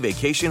luxury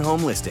vacation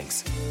home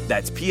listings.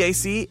 That's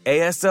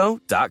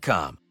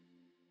PACASO.com.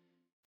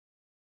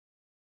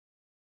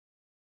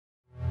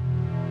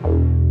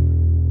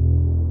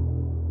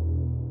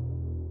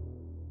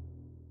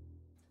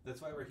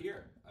 That's why we're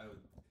here.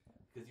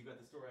 Because you got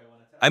the story I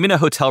want to tell. I'm in a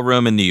hotel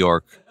room in New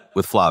York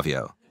with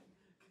Flavio.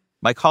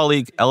 My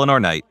colleague, Eleanor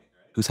Knight,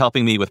 who's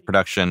helping me with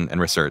production and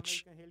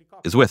research,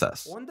 is with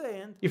us.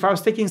 If I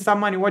was taking some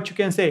money, what you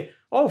can say,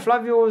 oh,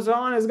 Flavio was an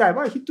honest guy,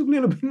 but he took a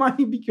little bit of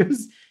money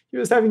because he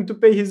was having to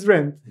pay his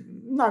rent.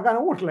 Not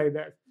gonna work like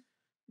that.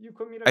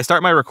 I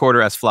start my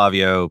recorder as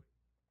Flavio,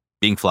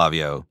 being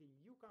Flavio,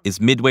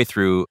 is midway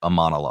through a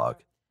monologue.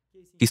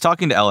 He's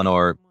talking to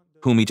Eleanor,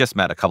 whom he just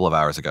met a couple of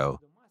hours ago,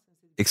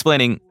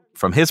 explaining,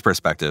 from his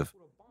perspective,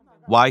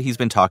 why he's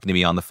been talking to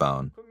me on the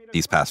phone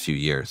these past few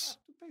years.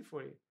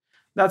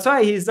 That's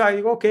why he's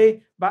like,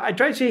 okay, but I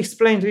tried to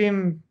explain to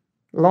him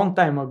a long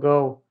time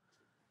ago,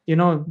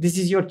 this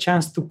is your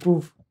chance to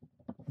prove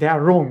they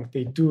are wrong.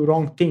 They do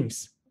wrong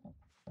things.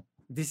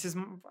 This is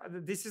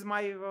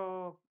my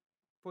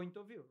point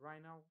of view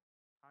right now.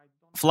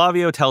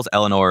 Flavio tells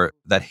Eleanor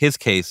that his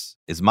case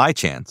is my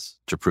chance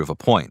to prove a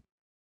point.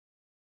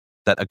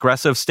 That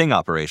aggressive sting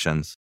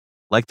operations,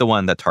 like the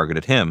one that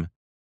targeted him,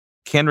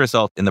 can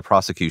result in the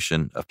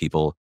prosecution of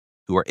people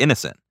who are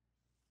innocent.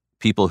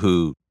 People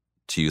who,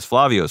 to use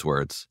Flavio's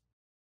words,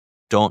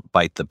 don't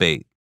bite the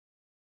bait.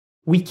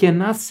 We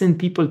cannot send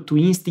people to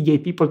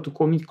instigate people to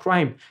commit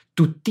crime,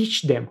 to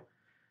teach them.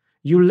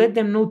 You let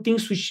them know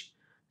things which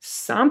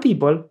some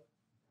people,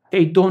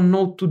 they don't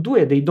know to do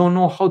it. They don't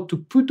know how to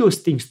put those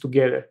things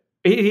together.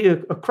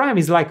 A crime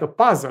is like a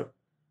puzzle.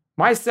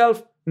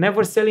 Myself,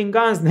 never selling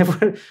guns,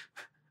 never...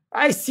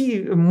 I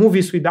see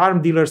movies with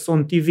arm dealers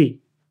on TV.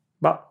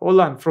 But hold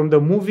on, from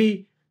the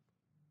movie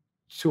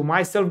to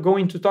myself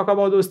going to talk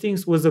about those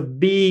things was a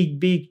big,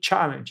 big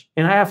challenge.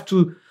 And I have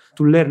to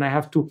learn. I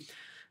have to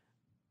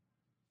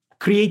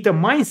create a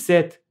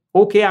mindset.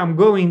 Okay, I'm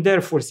going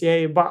there for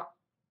CIA, but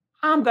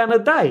I'm gonna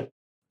die.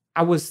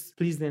 I was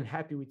pleased and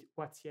happy with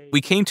what CIA...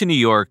 We came to New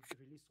York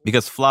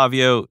because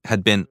Flavio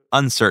had been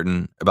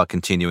uncertain about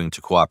continuing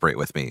to cooperate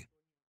with me.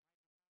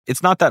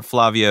 It's not that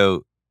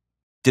Flavio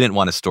didn't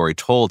want his story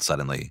told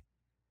suddenly.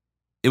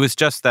 It was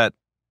just that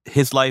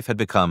his life had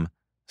become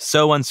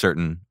so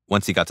uncertain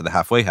once he got to the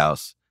halfway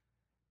house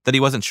that he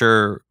wasn't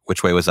sure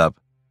which way was up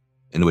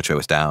and which way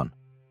was down.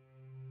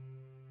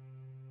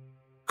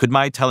 Could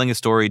my telling his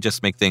story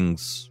just make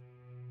things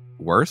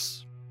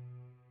worse?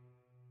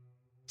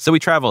 So we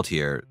traveled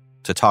here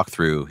to talk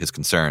through his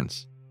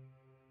concerns.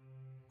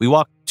 We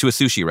walked to a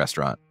sushi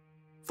restaurant,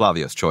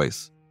 Flavio's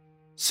choice.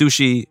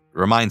 Sushi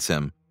reminds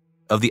him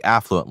of the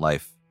affluent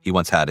life he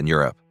once had in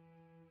Europe.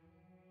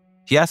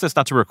 He asked us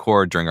not to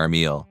record during our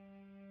meal,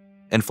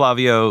 and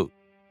Flavio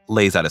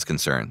lays out his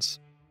concerns.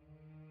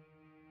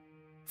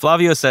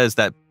 Flavio says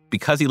that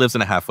because he lives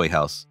in a halfway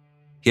house,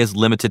 he has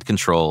limited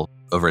control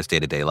over his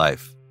day-to-day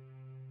life.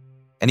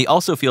 And he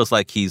also feels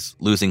like he's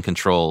losing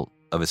control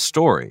of his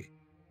story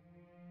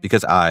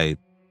because I,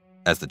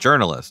 as the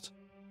journalist,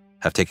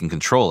 have taken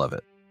control of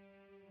it.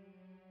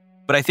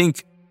 But I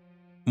think,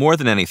 more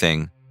than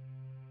anything,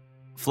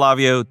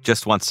 Flavio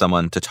just wants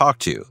someone to talk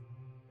to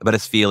about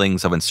his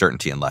feelings of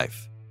uncertainty in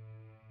life.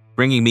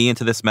 Bringing me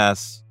into this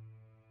mess,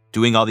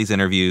 doing all these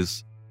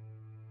interviews,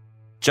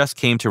 just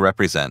came to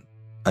represent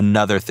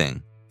another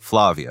thing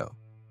Flavio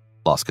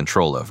lost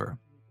control over.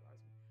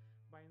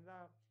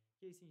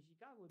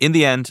 In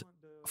the end,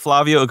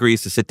 Flavio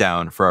agrees to sit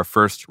down for our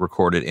first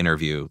recorded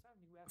interview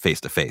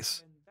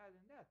face-to-face.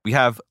 We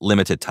have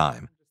limited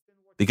time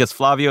because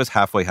Flavio's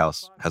halfway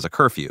house has a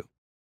curfew.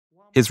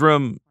 His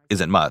room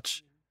isn't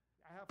much,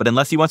 but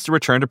unless he wants to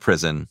return to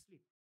prison,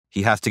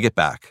 he has to get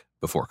back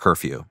before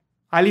curfew.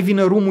 I live in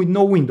a room with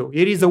no window.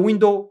 Here is a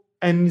window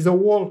and is a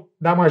wall,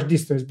 that much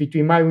distance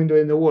between my window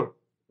and the wall.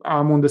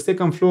 I'm on the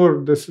second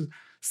floor, the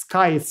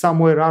sky is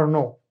somewhere, I don't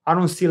know. I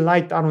don't see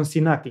light, I don't see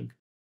nothing.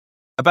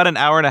 About an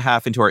hour and a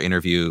half into our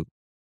interview,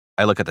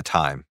 I look at the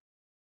time.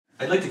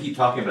 I'd like to keep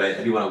talking, but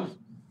I do want to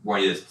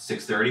warn you it's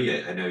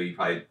 6:30. I know you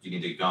need to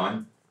get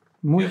going.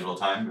 You have a little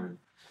time? Or...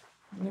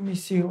 Let me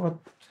see what...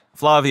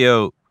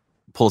 Flavio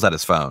pulls out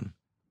his phone.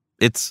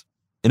 It's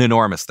an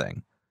enormous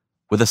thing,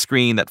 with a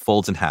screen that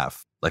folds in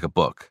half, like a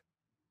book.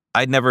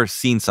 I'd never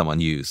seen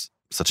someone use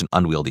such an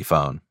unwieldy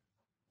phone.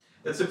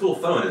 That's a cool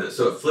phone.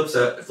 So it flips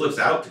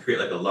out to create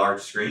like a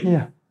large screen?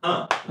 Yeah.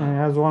 Huh. And it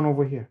has one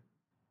over here.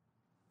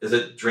 Does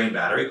it drain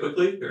battery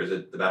quickly, or is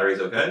it the battery's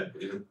okay?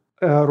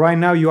 Right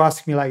now you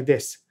ask me like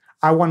this.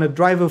 I want to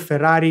drive a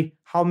Ferrari.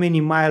 How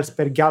many miles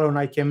per gallon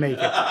I can make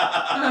it?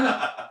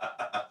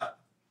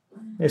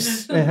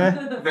 Yes.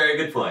 Very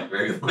good point.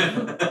 Very good point.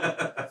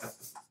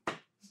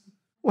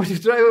 When you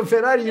drive a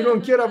Ferrari, you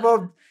don't care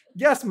about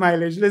gas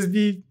mileage. Let's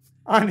be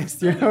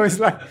honest. It's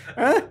like,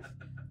 huh?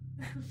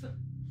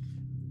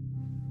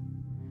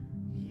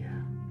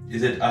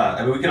 Is it,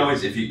 we can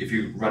always, if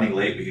you're running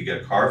late, we could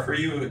get a car for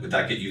you. Would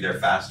that get you there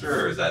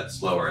faster, or is that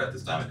slower at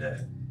this time of day?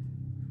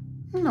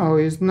 No,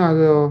 it's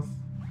not.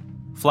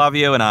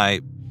 Flavio and I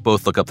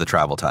both look up the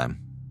travel time.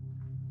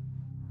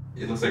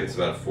 It looks like it's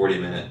about a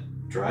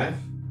 40-minute drive.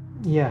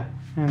 Yeah,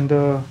 and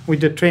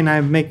with the train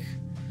I make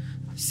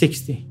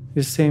 60.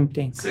 The same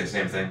thing.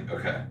 Same thing?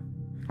 Okay.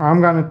 I'm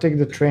gonna take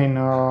the train.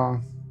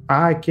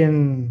 I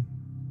can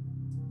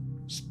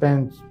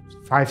spend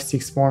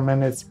 5-6 more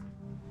minutes.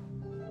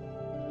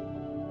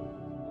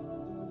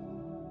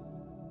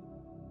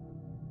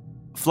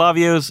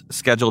 Flavio's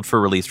scheduled for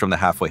release from the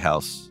halfway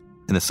house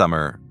in the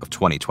summer of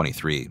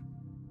 2023.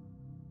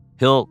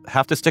 He'll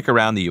have to stick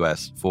around the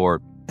U.S.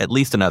 for at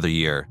least another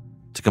year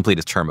to complete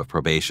his term of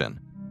probation.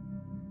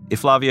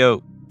 If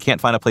Flavio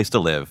can't find a place to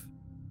live,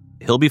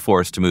 he'll be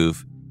forced to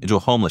move into a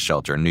homeless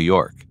shelter in New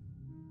York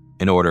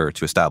in order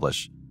to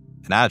establish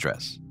an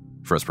address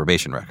for his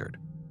probation record.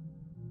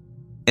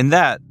 And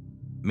that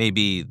may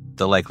be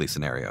the likely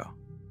scenario.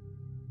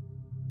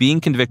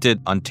 Being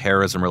convicted on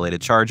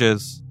terrorism-related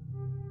charges,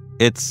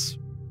 it's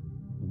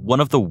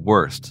one of the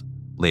worst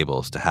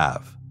labels to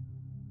have.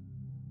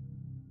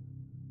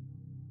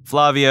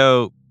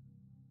 Flavio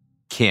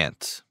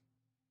can't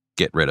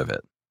get rid of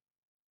it.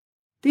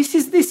 This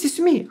is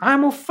me.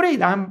 I'm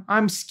afraid.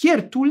 I'm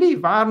scared to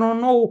leave. I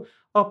don't know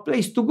a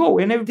place to go.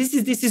 And this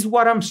is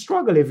what I'm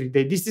struggling every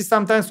day. This is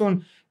sometimes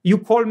when you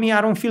call me, I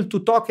don't feel to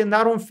talk, and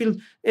I don't feel.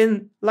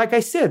 And like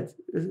I said,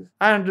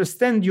 I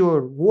understand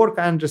your work.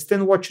 I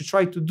understand what you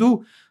try to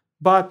do,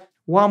 but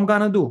what I'm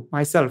gonna do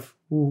myself?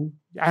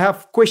 I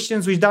have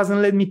questions which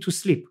doesn't let me to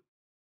sleep.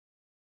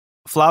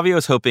 Flavio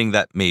is hoping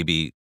that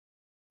maybe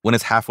when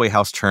his halfway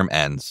house term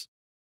ends,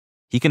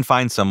 he can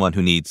find someone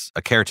who needs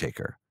a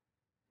caretaker,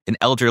 an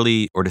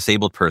elderly or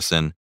disabled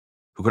person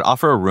who could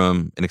offer a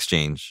room in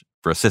exchange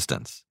for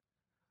assistance,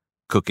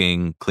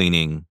 cooking,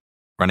 cleaning,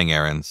 running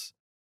errands,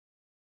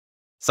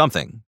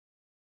 something,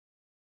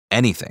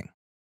 anything,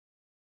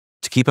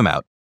 to keep him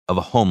out of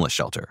a homeless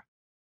shelter.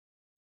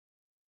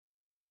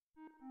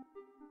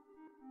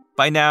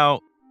 By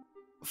now,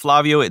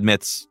 Flavio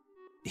admits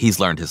he's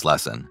learned his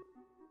lesson.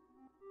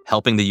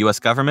 Helping the U.S.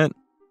 government,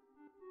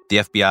 the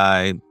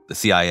FBI, the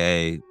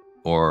CIA,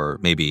 or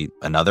maybe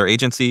another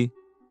agency,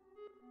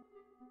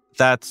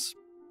 that's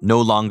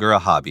no longer a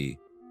hobby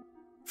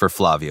for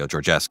Flavio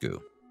Georgescu.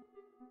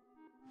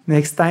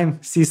 Next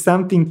time, see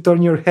something,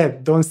 turn your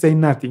head. Don't say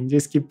nothing.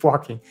 Just keep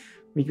walking.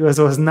 Because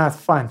it was not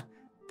fun.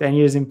 10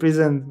 years in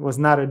prison was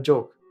not a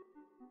joke.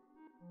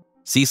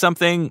 See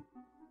something,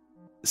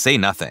 say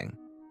nothing.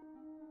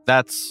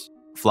 That's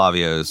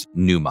Flavio's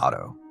new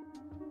motto.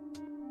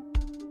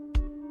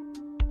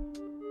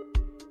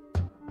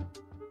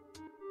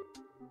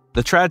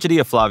 The tragedy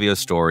of Flavio's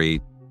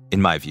story,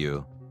 in my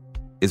view,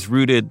 is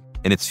rooted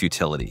in its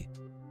futility.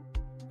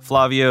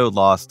 Flavio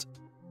lost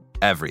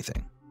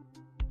everything.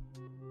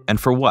 And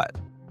for what?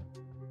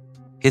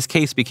 His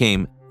case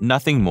became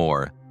nothing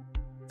more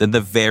than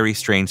the very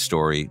strange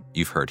story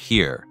you've heard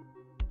here,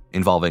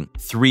 involving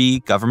 3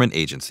 government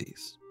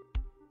agencies,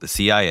 the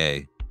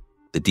CIA,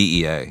 the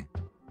DEA,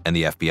 and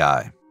the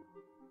FBI.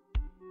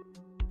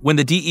 When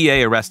the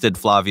DEA arrested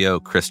Flavio,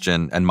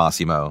 Christian, and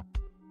Massimo,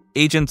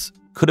 agents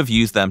could have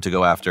used them to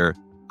go after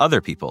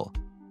other people,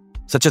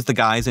 such as the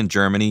guys in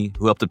Germany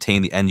who helped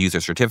obtain the end-user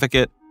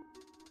certificate,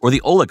 or the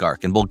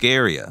oligarch in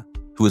Bulgaria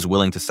who was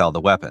willing to sell the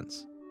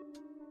weapons.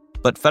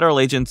 But federal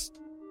agents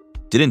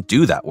didn't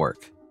do that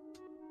work.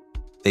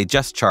 They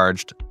just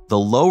charged the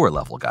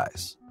lower-level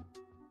guys,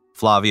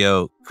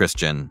 Flavio,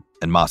 Christian,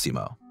 and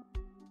Massimo.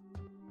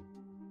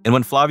 And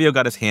when Flavio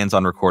got his hands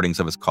on recordings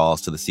of his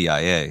calls to the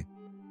CIA,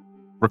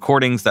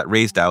 recordings that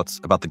raised doubts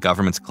about the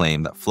government's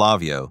claim that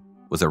Flavio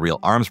was a real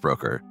arms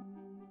broker,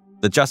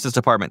 the Justice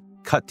Department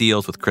cut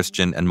deals with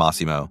Christian and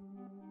Massimo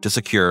to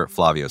secure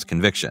Flavio's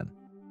conviction.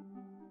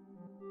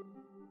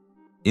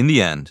 In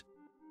the end,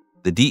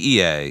 the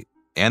DEA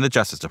and the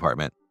Justice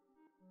Department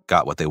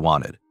got what they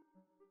wanted.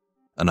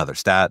 Another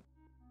stat,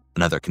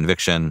 another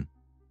conviction,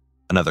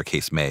 another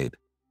case made.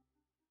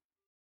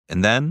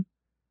 And then,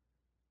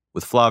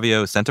 with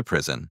Flavio sent to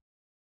prison,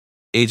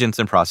 agents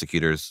and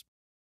prosecutors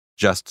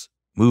just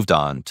moved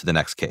on to the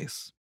next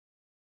case.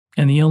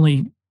 And the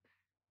only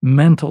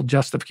mental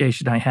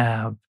justification I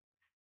have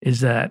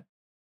is that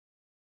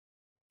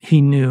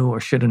he knew or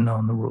should have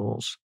known the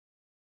rules.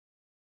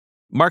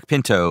 Mark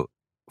Pinto,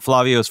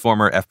 Flavio's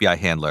former FBI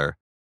handler,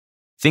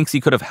 thinks he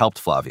could have helped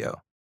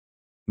Flavio,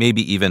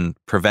 maybe even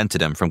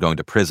prevented him from going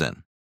to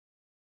prison.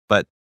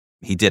 But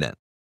he didn't.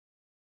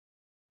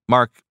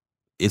 Mark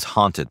is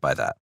haunted by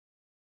that.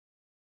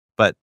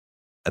 But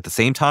at the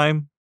same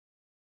time,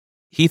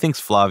 he thinks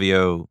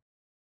Flavio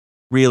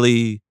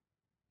really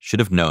should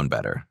have known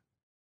better.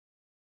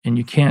 And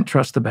you can't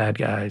trust the bad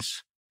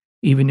guys,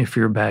 even if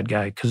you're a bad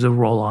guy, because they'll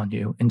roll on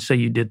you and say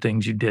you did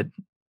things you didn't.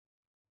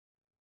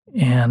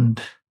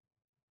 And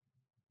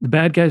the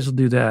bad guys will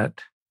do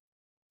that.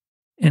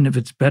 And if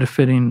it's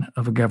benefiting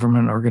of a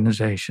government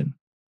organization,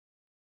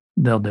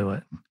 they'll do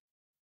it.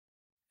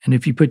 And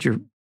if you put your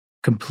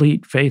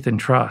complete faith and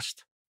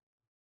trust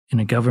in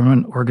a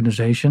government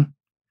organization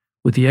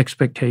with the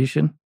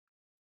expectation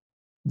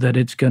that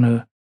it's going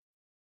to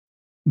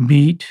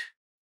meet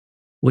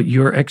what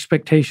your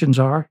expectations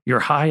are, your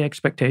high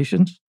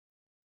expectations.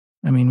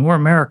 I mean, we're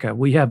America.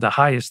 We have the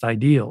highest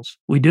ideals.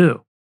 We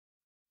do.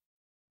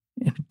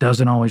 And it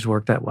doesn't always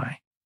work that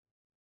way.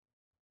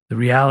 The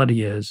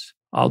reality is,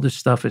 all this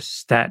stuff is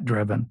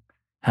stat-driven.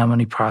 How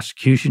many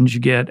prosecutions you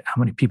get, how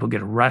many people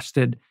get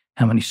arrested,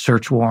 how many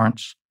search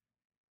warrants.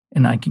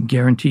 And I can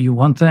guarantee you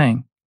one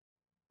thing,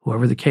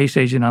 whoever the case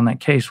agent on that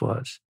case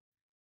was,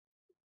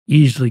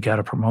 easily got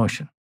a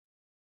promotion.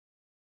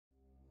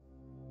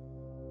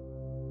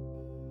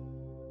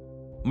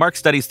 Mark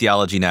studies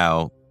theology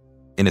now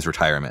in his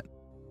retirement.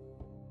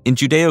 In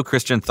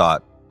Judeo-Christian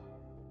thought,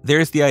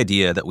 there's the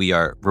idea that we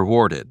are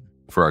rewarded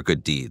for our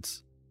good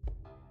deeds.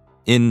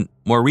 In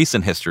more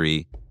recent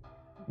history,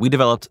 we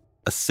developed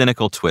a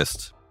cynical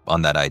twist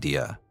on that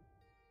idea.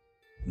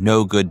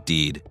 No good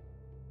deed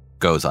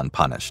goes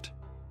unpunished.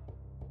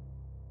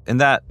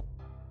 And that,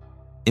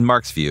 in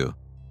Mark's view,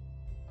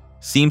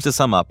 seems to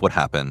sum up what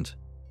happened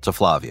to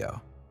Flavio.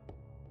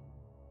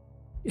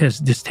 As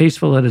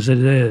distasteful as it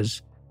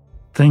is,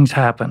 things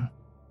happen.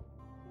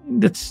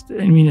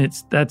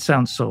 That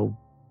sounds so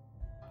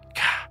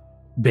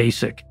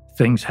basic.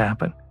 Things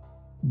happen.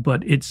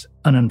 But it's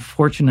an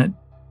unfortunate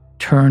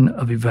turn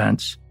of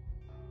events.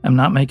 I'm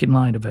not making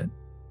light of it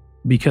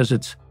because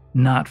it's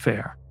not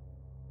fair.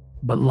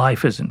 But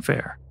life isn't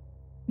fair,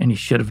 and he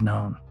should have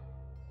known.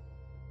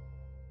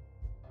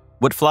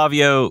 What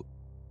Flavio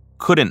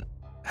couldn't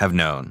have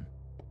known,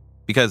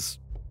 because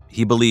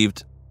he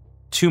believed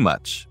too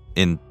much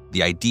in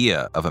the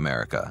idea of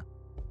America,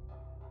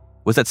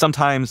 was that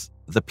sometimes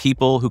the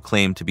people who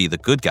claim to be the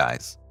good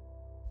guys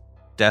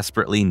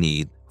desperately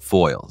need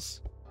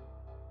foils.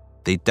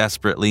 They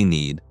desperately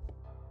need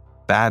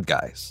bad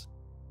guys.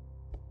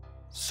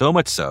 So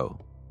much so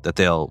that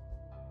they'll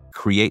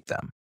create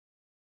them.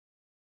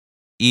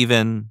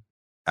 Even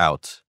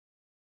out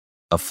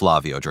of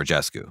Flavio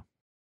Georgescu.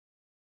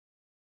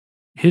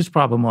 His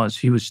problem was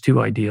he was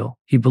too ideal.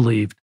 He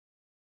believed.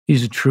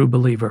 He's a true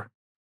believer.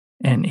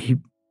 And he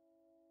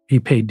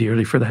paid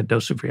dearly for that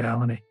dose of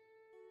reality.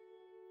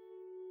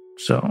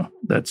 So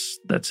that's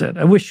it.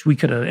 I wish we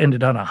could have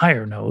ended on a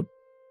higher note.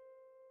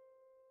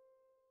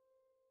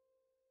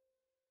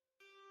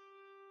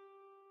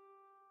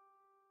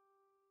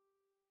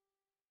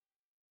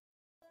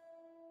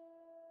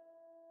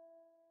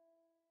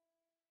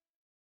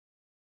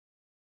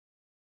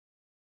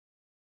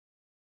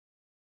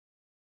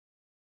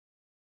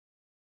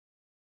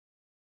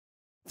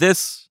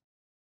 This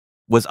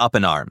was Up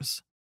in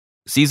Arms,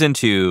 Season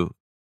 2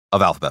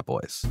 of Alphabet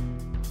Boys.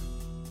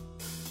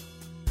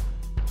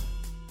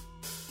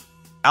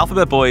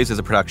 Alphabet Boys is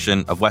a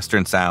production of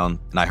Western Sound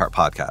and iHeart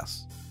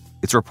Podcasts.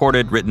 It's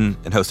reported, written,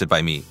 and hosted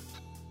by me,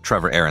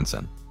 Trevor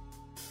Aronson.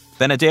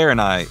 Ben Adair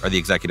and I are the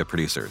executive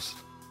producers.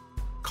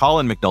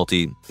 Colin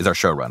McNulty is our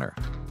showrunner.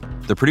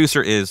 The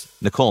producer is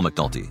Nicole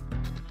McNulty.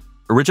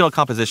 Original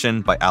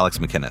composition by Alex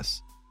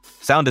McInnes.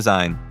 Sound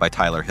design by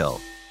Tyler Hill.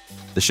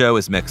 The show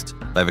is mixed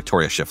by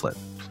Victoria Shiflett.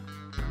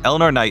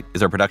 Eleanor Knight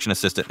is our production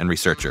assistant and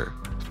researcher.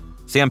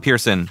 Sam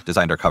Pearson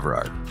designed our cover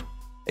art.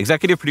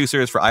 Executive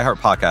producers for iHeart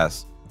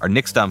Podcasts are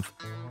Nick Stumpf,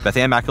 Beth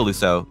Ann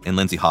Macaluso, and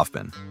Lindsay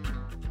Hoffman.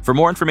 For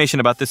more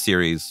information about this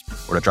series,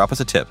 or to drop us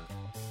a tip,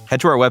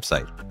 head to our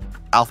website,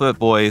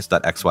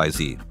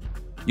 alphabetboys.xyz.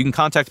 You can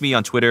contact me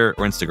on Twitter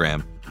or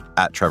Instagram,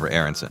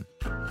 @TrevorAronson.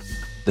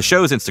 The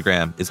show's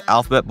Instagram is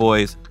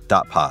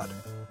alphabetboys.pod.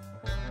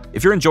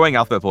 If you're enjoying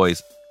Alphabet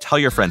Boys, tell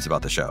your friends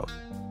about the show.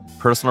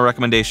 Personal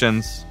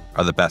recommendations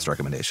are the best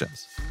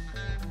recommendations.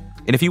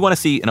 And if you want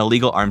to see an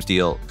illegal arms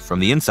deal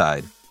from the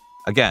inside,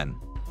 again,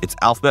 it's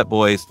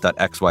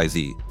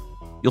alphabetboys.xyz.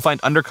 You'll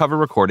find undercover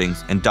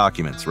recordings and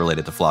documents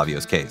related to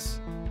Flavio's case.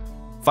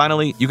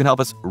 Finally, you can help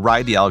us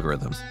ride the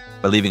algorithms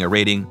by leaving a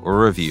rating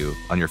or a review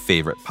on your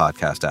favorite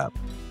podcast app.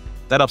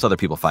 That helps other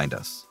people find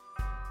us.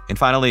 And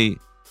finally,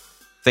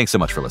 thanks so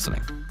much for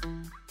listening.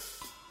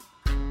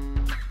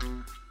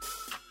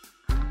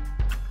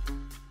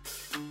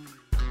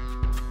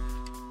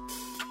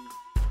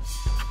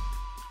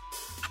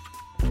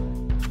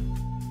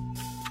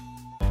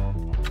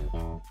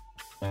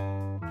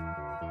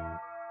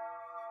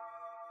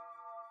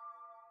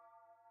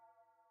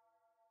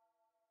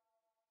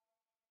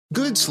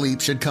 Good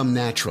sleep should come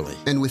naturally,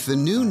 and with the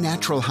new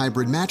Natural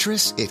Hybrid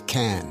mattress, it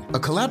can. A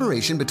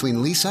collaboration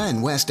between Lisa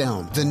and West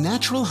Elm, the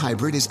Natural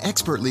Hybrid is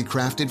expertly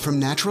crafted from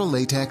natural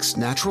latex,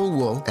 natural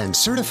wool, and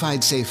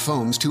certified safe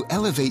foams to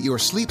elevate your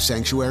sleep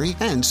sanctuary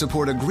and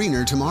support a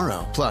greener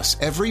tomorrow. Plus,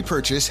 every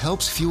purchase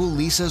helps fuel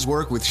Lisa's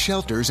work with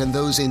shelters and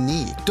those in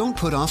need. Don't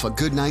put off a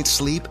good night's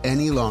sleep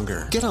any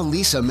longer. Get a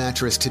Lisa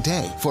mattress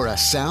today for a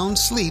sound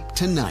sleep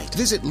tonight.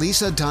 Visit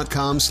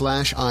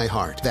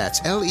lisa.com/iHeart. That's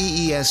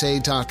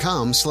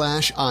LEESA.com/iHeart.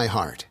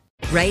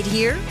 Right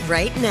here,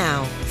 right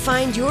now.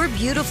 Find your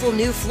beautiful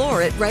new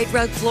floor at Right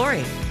Rug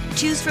Flooring.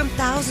 Choose from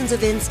thousands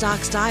of in-stock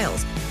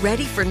styles,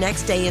 ready for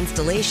next day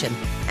installation,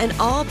 and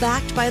all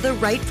backed by the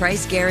right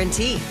price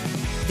guarantee.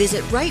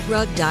 Visit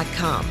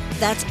rightrug.com.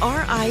 That's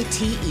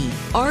RITERUG.com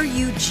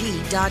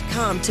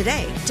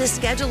today to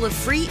schedule a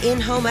free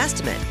in-home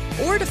estimate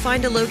or to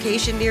find a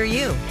location near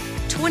you.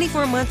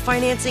 24-month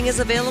financing is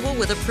available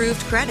with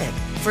approved credit.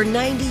 For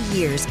 90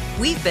 years,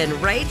 we've been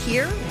right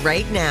here,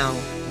 right now.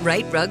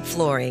 Right Rug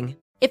Flooring.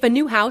 If a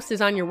new house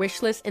is on your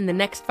wish list in the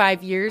next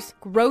 5 years,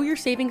 grow your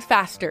savings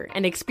faster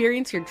and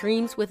experience your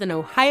dreams with an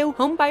Ohio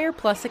Homebuyer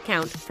Plus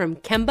account from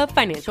Kemba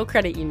Financial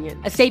Credit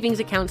Union. A savings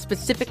account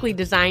specifically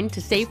designed to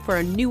save for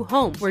a new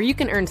home, where you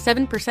can earn 7%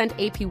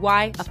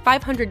 APY,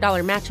 a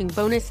 $500 matching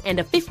bonus,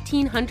 and a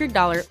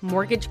 $1,500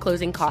 mortgage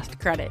closing cost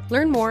credit.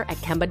 Learn more at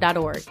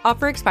Kemba.org.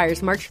 Offer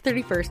expires March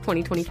 31st,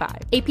 2025.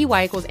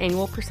 APY equals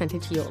annual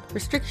percentage yield.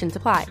 Restrictions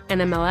apply.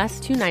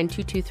 NMLS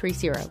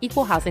 292230.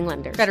 Equal housing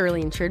lender.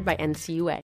 Federally insured by NCUA.